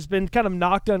 Zarina, who's been kind of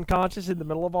knocked unconscious in the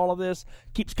middle of all of this,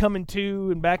 keeps coming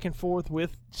to and back and forth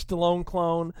with Stallone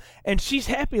Clone. And she's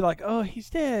happy, like, "Oh,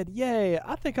 he's dead. Yay.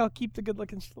 I think I'll keep the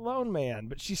good-looking Stallone man."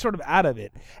 But she's sort of out of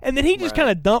it. And then he just kind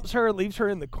of dumps her and leaves her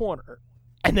in the corner.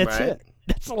 And that's it.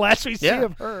 That's the last we see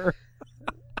of her.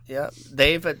 Yeah.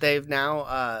 They've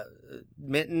now,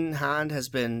 Mittenhand has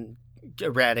been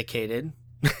eradicated.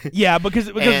 Yeah, because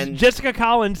Jessica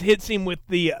Collins hits him with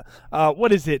the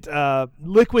what is it?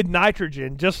 Liquid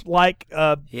nitrogen, just like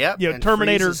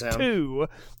Terminator 2.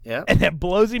 Yep. And that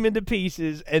blows him into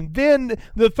pieces, and then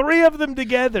the three of them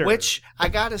together. Which I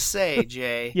gotta say,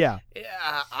 Jay,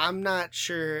 I'm not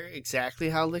sure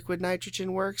exactly how liquid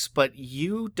nitrogen works, but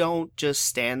you don't just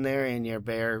stand there in your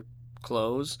bare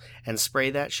clothes and spray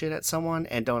that shit at someone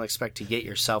and don't expect to get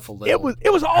yourself a little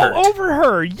it was all over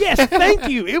her. Yes, thank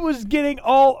you. It was getting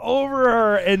all over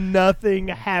her and nothing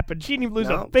happened. She didn't even lose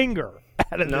a finger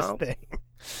out of this thing.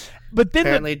 But then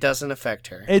apparently it doesn't affect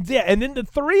her. And then the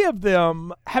three of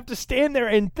them have to stand there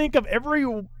and think of every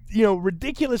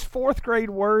ridiculous fourth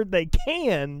grade word they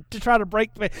can to try to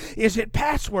break the. Is it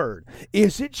password?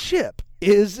 Is it ship?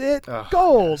 Is it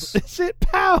gold? Yes. Is it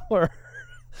power?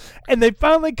 And they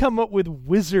finally come up with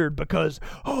wizard because,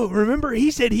 remember he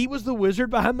said he was the wizard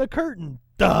behind the curtain.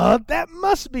 Duh, that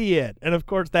must be it. And of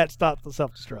course that stops the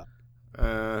self-destruct.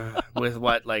 With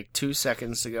what, like 2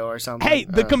 seconds to go or something? Hey,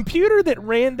 the computer that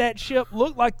ran that ship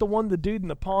looked like the one the dude in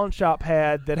the pawn shop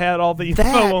had that had all the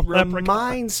info on That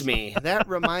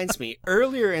reminds me.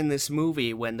 Earlier in this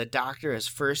movie, when the Doctor is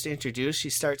first introduced, she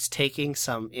starts taking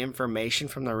some information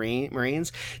from the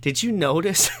Marines. Did you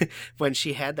notice when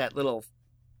she had that little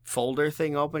folder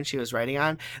thing open she was writing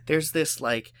on? There's this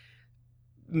like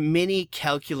mini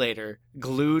calculator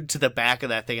glued to the back of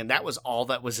that thing, and that was all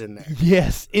that was in there.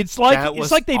 Yes, it's like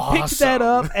they picked that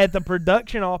awesome. up at the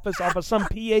production office off of some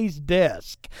PA's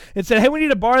desk and said, "Hey, we need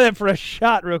to borrow that for a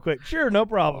shot real quick." Sure, no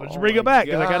problem. Just bring it back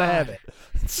because I gotta have it.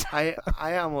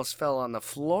 I almost fell on the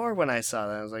floor when I saw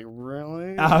that. I was like,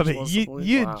 really? I mean,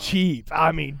 you cheap.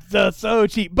 I mean, so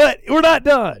cheap. But we're not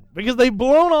done because they've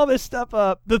blown all this stuff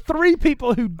up. The three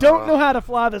people who don't know how to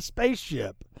fly the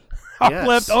spaceship are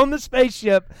left on the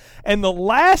spaceship, and the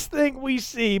last thing we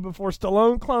see before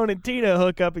Stallone, Clone, and Tina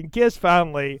hook up and kiss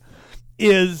finally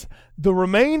is the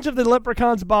remains of the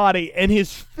leprechaun's body, and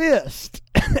his fist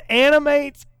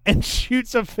animates and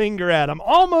shoots a finger at him,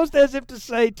 almost as if to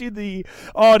say to the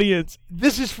audience,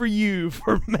 "This is for you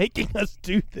for making us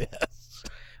do this."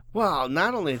 Well,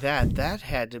 not only that, that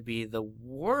had to be the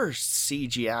worst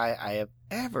CGI I have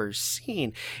ever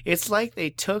seen. It's like they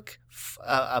took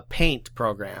a paint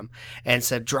program and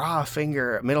said, draw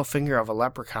a middle finger of a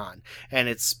leprechaun, and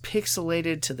it's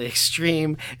pixelated to the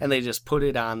extreme, and they just put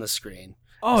it on the screen.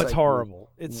 Oh, it's like,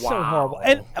 horrible. It's so horrible.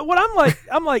 And what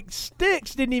I'm like,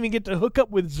 Styx didn't even get to hook up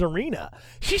with Zarina.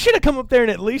 She should have come up there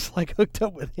and at least like hooked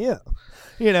up with him.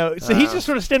 You know, so he's just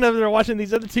sort of standing over there watching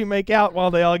these other two make out while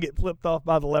they all get flipped off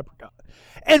by the leprechaun.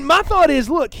 And my thought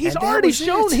is, look, he's already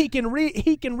shown he can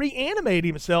reanimate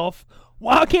himself.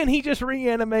 Why can't he just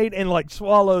reanimate and like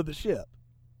swallow the ship?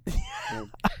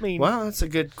 I mean, well, that's a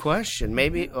good question.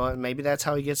 Maybe that's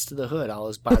how he gets to the hood. All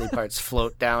his body parts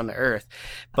float down to Earth.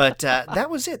 But that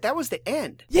was it. That was the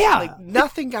end. Yeah, like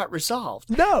nothing got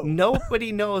resolved. No,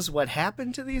 nobody knows what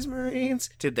happened to these Marines.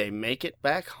 Did they make it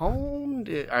back home?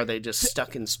 Are they just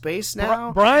stuck in space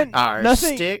now? Brian,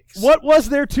 nothing. Styx? What was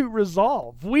there to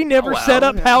resolve? We never set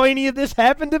up how any of this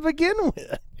happened to begin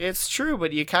with. It's true,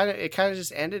 but it kind of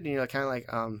just ended, and you're kind of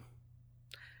like,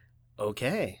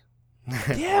 okay.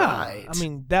 Yeah, right. I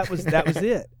mean that was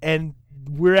it, and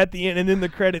we're at the end, and then the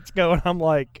credits go, and I'm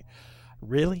like,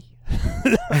 really?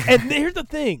 And here's the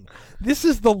thing: this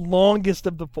is the longest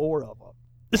of the four of them.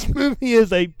 This movie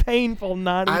is a painful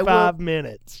 95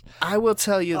 minutes. I will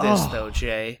tell you this though,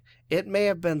 Jay. It may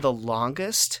have been the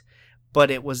longest, but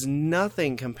it was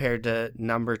nothing compared to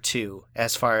number 2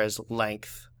 as far as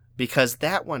length. Because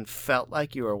that one felt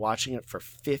like you were watching it for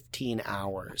 15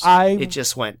 hours. It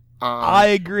just went on. I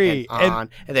agree. And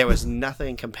there was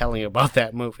nothing compelling about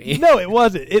that movie. No, it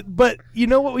wasn't. But you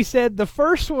know what we said? The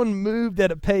first one moved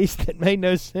at a pace that made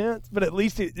no sense, but at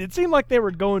least it seemed like they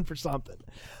were going for something.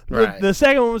 Right. The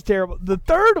second one was terrible. The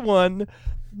third one,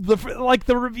 like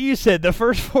the review said, the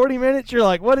first 40 minutes, you're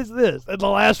like, what is this? And the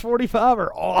last 45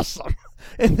 are awesome.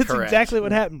 And that's exactly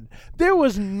what happened. There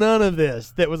was none of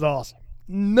this that was awesome.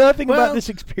 Nothing about this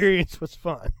experience was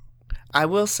fun. I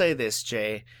will say this,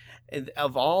 Jay.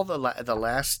 Of all the last of the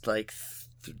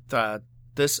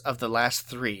last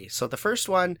 3, so the first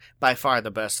one by far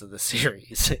the best of the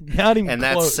series, not even and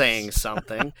close. That's saying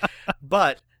something.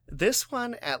 But this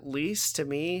one, at least to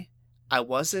me, I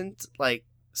wasn't like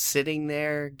sitting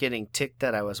there getting ticked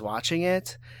that I was watching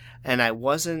it, and I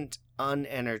wasn't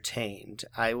unentertained.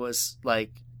 I was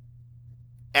like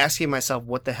asking myself,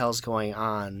 what the hell's going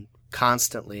on?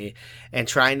 Constantly, and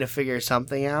trying to figure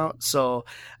something out. So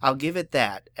I'll give it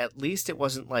that. At least it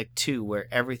wasn't like 2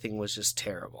 where everything was just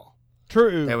terrible.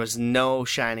 True. There was no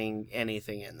shining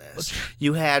anything in this.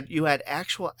 You had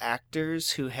actual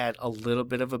actors who had a little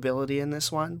bit of ability in this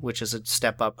one, which is a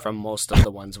step up from most of the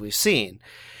ones we've seen.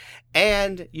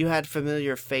 And you had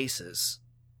familiar faces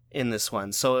in this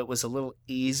one, so it was a little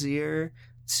easier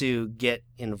to get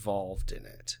involved in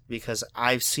it, because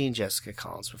I've seen Jessica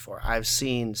Collins before. I've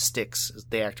seen Styx,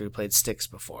 the actor who played Styx,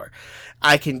 before.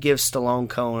 I can give Stallone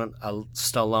clone a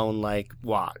Stallone-like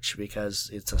watch because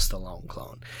it's a Stallone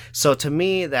clone. So to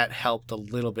me, that helped a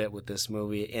little bit with this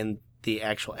movie in the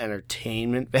actual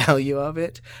entertainment value of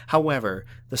it. However,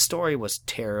 the story was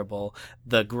terrible.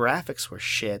 The graphics were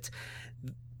shit.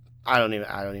 I don't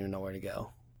even know where to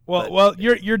go. Well,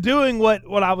 you're doing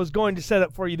what I was going to set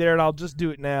up for you there, and I'll just do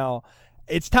it now.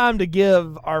 It's time to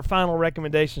give our final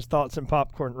recommendations, thoughts, and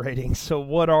popcorn ratings. So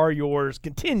what are yours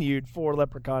continued for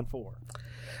Leprechaun 4?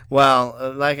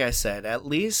 Well, like I said, at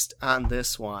least on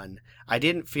this one, I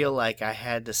didn't feel like I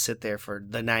had to sit there for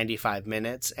the 95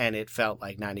 minutes, and it felt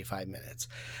like 95 minutes.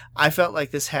 I felt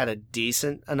like this had a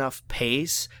decent enough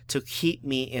pace to keep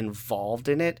me involved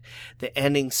in it. The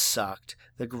ending sucked.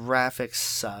 The graphics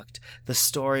sucked. The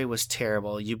story was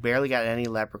terrible. You barely got any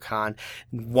leprechaun.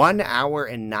 1 hour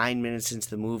and 9 minutes into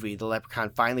the movie, the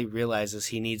leprechaun finally realizes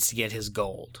he needs to get his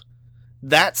gold.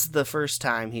 That's the first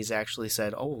time he's actually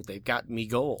said, oh, they've got me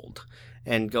gold,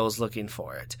 and goes looking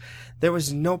for it. There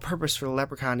was no purpose for the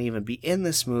leprechaun to even be in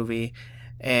this movie,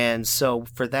 And so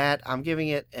for that, I'm giving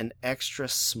it an extra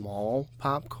small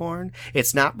popcorn.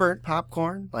 It's not burnt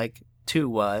popcorn like 2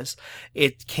 was.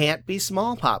 It can't be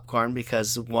small popcorn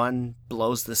because 1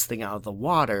 blows this thing out of the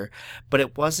water, but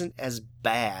it wasn't as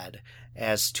bad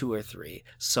as 2 or 3.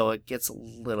 So it gets a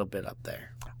little bit up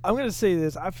there. I'm going to say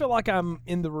this. I feel like I'm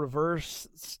in the reverse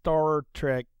Star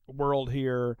Trek world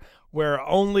here, where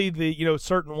only the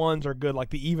certain ones are good, like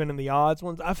the even and the odds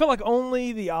ones. I feel like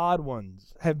only the odd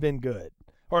ones have been good,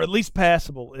 or at least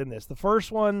passable in this. The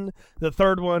first one, the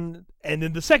third one, and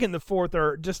then the second and the fourth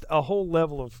are just a whole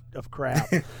level of crap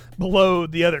below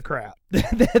the other crap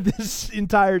that this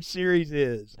entire series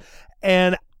is.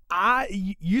 And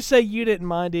you say you didn't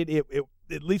mind it. It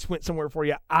at least went somewhere for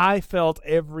you. I felt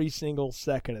every single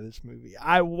second of this movie.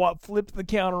 I flipped the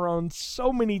counter on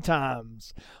so many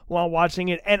times while watching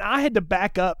it, and I had to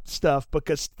back up stuff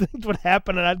because things would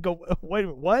happen, and I'd go, wait a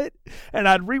minute, what? And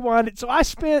I'd rewind it. So I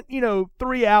spent,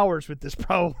 3 hours with this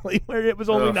probably, where it was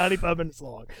only 95 minutes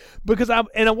long. Because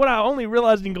what I only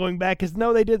realized in going back is,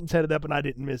 no, they didn't set it up, and I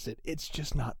didn't miss it. It's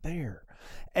just not there.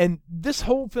 And this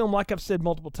whole film, like I've said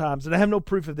multiple times, and I have no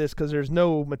proof of this because there's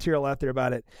no material out there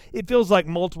about it, it feels like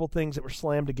multiple things that were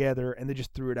slammed together and they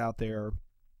just threw it out there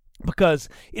because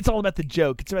it's all about the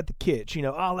joke. It's about the kitsch.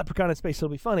 Leprechaun in space, it'll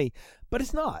be funny. But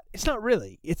it's not. It's not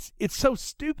really. It's so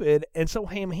stupid and so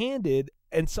ham-handed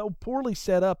and so poorly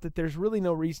set up that there's really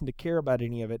no reason to care about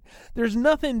any of it. There's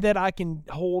nothing that I can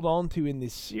hold on to in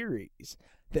this series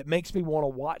that makes me want to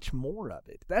watch more of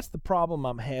it. That's the problem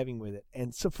I'm having with it.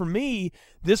 And so for me,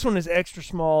 this one is extra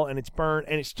small and it's burnt,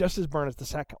 and it's just as burnt as the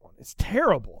second one. It's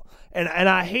terrible. And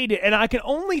I hate it. And I can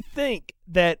only think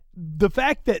that the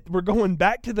fact that we're going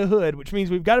back to the hood, which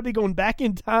means we've got to be going back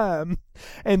in time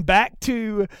and back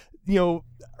to,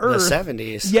 Earth. The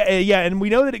 70s. Yeah, and we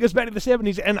know that it goes back to the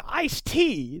 70s, and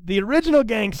Ice-T, the original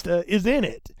gangsta, is in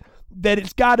it. That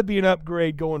it's got to be an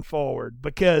upgrade going forward,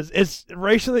 because as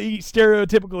racially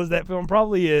stereotypical as that film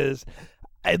probably is,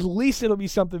 at least it'll be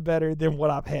something better than what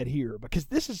I've had here, because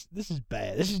this is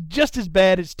bad. This is just as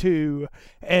bad as 2,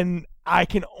 and I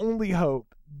can only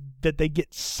hope that they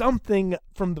get something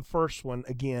from the first one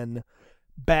again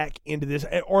back into this,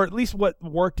 or at least what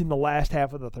worked in the last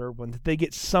half of the third one, that they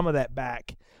get some of that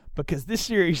back, because this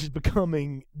series is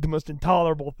becoming the most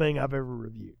intolerable thing I've ever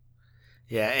reviewed.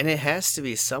 Yeah, and it has to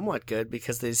be somewhat good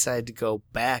because they decided to go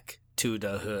back to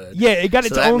the hood. Yeah, it got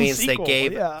its own sequel. So that means they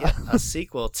gave a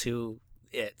sequel to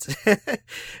it.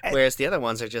 Whereas the other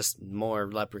ones are just more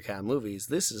Leprechaun movies.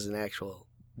 This is an actual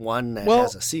one that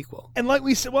has a sequel. And like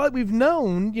we said, we've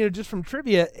known, just from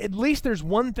trivia, at least there's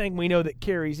one thing we know that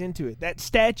carries into it. That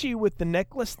statue with the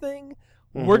necklace thing,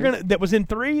 that was in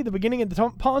 3, the beginning of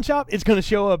the pawn shop, it's gonna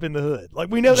show up in the hood. Like,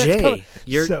 we know that's coming.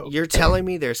 You're telling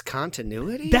me there's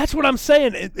continuity? That's what I'm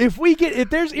saying. If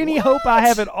there's any hope I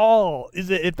have at all, is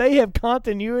that if they have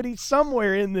continuity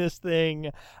somewhere in this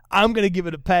thing, I'm gonna give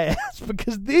it a pass,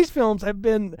 because these films have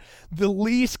been the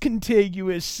least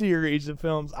contiguous series of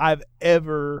films I've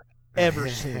ever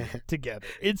seen together.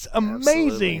 It's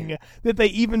amazing that they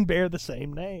even bear the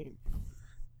same name.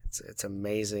 It's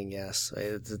amazing, yes,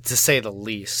 to say the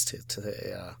least.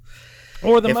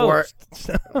 Or the most.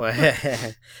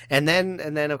 and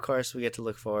then of course we get to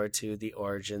look forward to the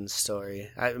origin story.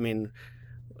 I mean,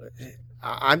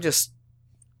 I'm just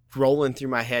rolling through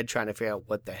my head trying to figure out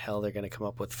what the hell they're going to come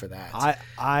up with for that.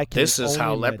 This is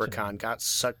how Leprechaun got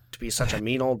to be such a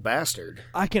mean old bastard.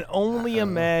 I can only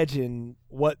imagine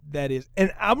what that is.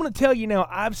 And I'm going to tell you now,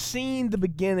 I've seen the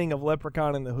beginning of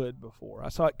Leprechaun in the Hood before. I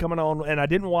saw it coming on, and I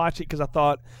didn't watch it because I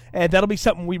thought, that'll be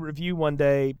something we review one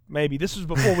day, maybe. This was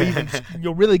before we even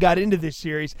really got into this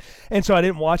series, and so I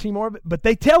didn't watch any more of it. But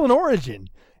they tell an origin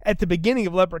at the beginning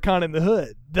of Leprechaun in the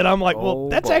Hood that I'm like,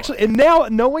 that's actually, and now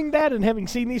knowing that and having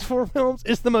seen these 4 films,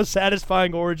 it's the most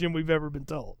satisfying origin we've ever been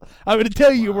told. I'm going to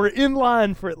tell you, we're in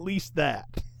line for at least that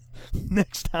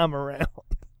next time around.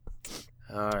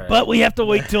 All right. But we have to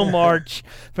wait till March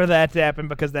for that to happen,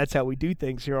 because that's how we do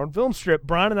things here on Film Strip.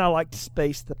 Brian and I like to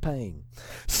space the pain.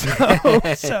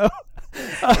 So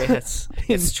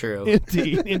it's true.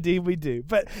 Indeed we do.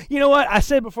 But you know what? I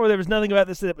said before there was nothing about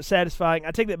this that was satisfying.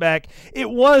 I take that back. It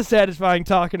was satisfying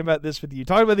talking about this with you.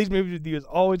 Talking about these movies with you is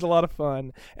always a lot of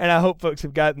fun, and I hope folks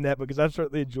have gotten that, because I've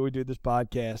certainly enjoyed doing this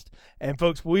podcast. And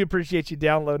folks, we appreciate you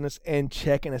downloading us and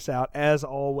checking us out as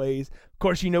always. Of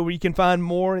course, you know where you can find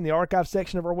more in the archive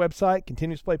section of our website,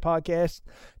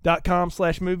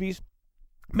 continuousplaypodcast.com/movies.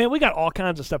 Man, we got all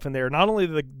kinds of stuff in there. Not only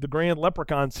the Grand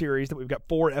Leprechaun series that we've got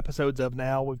 4 episodes of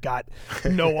now. We've got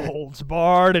Noah Holds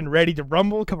Barred and Ready to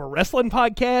Rumble, a couple of wrestling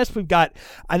podcasts. We've got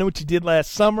I Know What You Did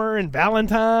Last Summer and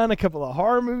Valentine, a couple of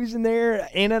horror movies in there.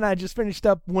 Anna and I just finished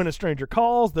up When a Stranger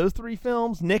Calls, those 3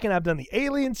 films. Nick and I have done the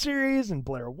Alien series and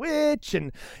Blair Witch.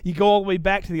 And you go all the way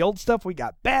back to the old stuff. We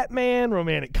got Batman,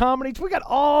 romantic comedies. We got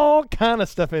all kind of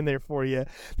stuff in there for you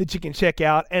that you can check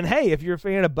out. And hey, if you're a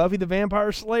fan of Buffy the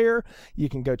Vampire Slayer, you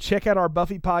can go check out our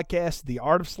Buffy podcast, The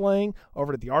Art of Slaying,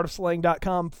 over at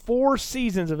theartofslaying.com. 4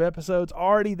 seasons of episodes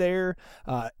already there.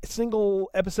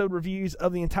 Single episode reviews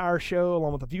of the entire show,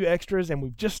 along with a few extras. And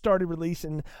we've just started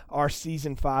releasing our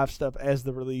season 5 stuff as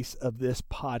the release of this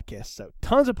podcast. So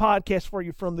tons of podcasts for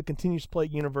you from the Continues to Play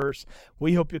universe.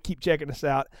 We hope you'll keep checking us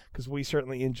out because we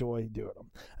certainly enjoy doing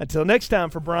them. Until next time,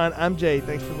 for Brian, I'm Jay.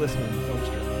 Thanks for listening to Film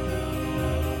Strip.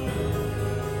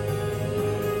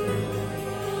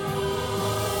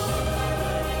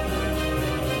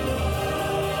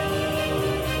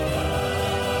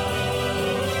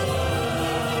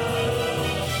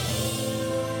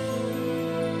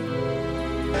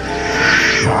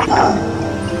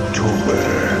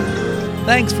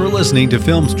 Thanks for listening to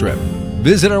Film Strip.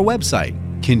 Visit our website,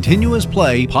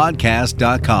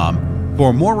 continuousplaypodcast.com,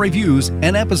 for more reviews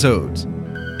and episodes.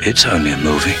 It's only a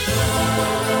movie.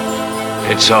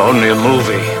 It's only a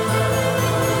movie.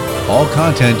 All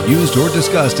content used or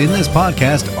discussed in this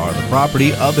podcast are the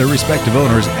property of their respective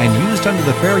owners and used under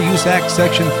the Fair Use Act,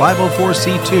 Section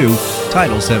 504c2,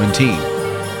 Title 17.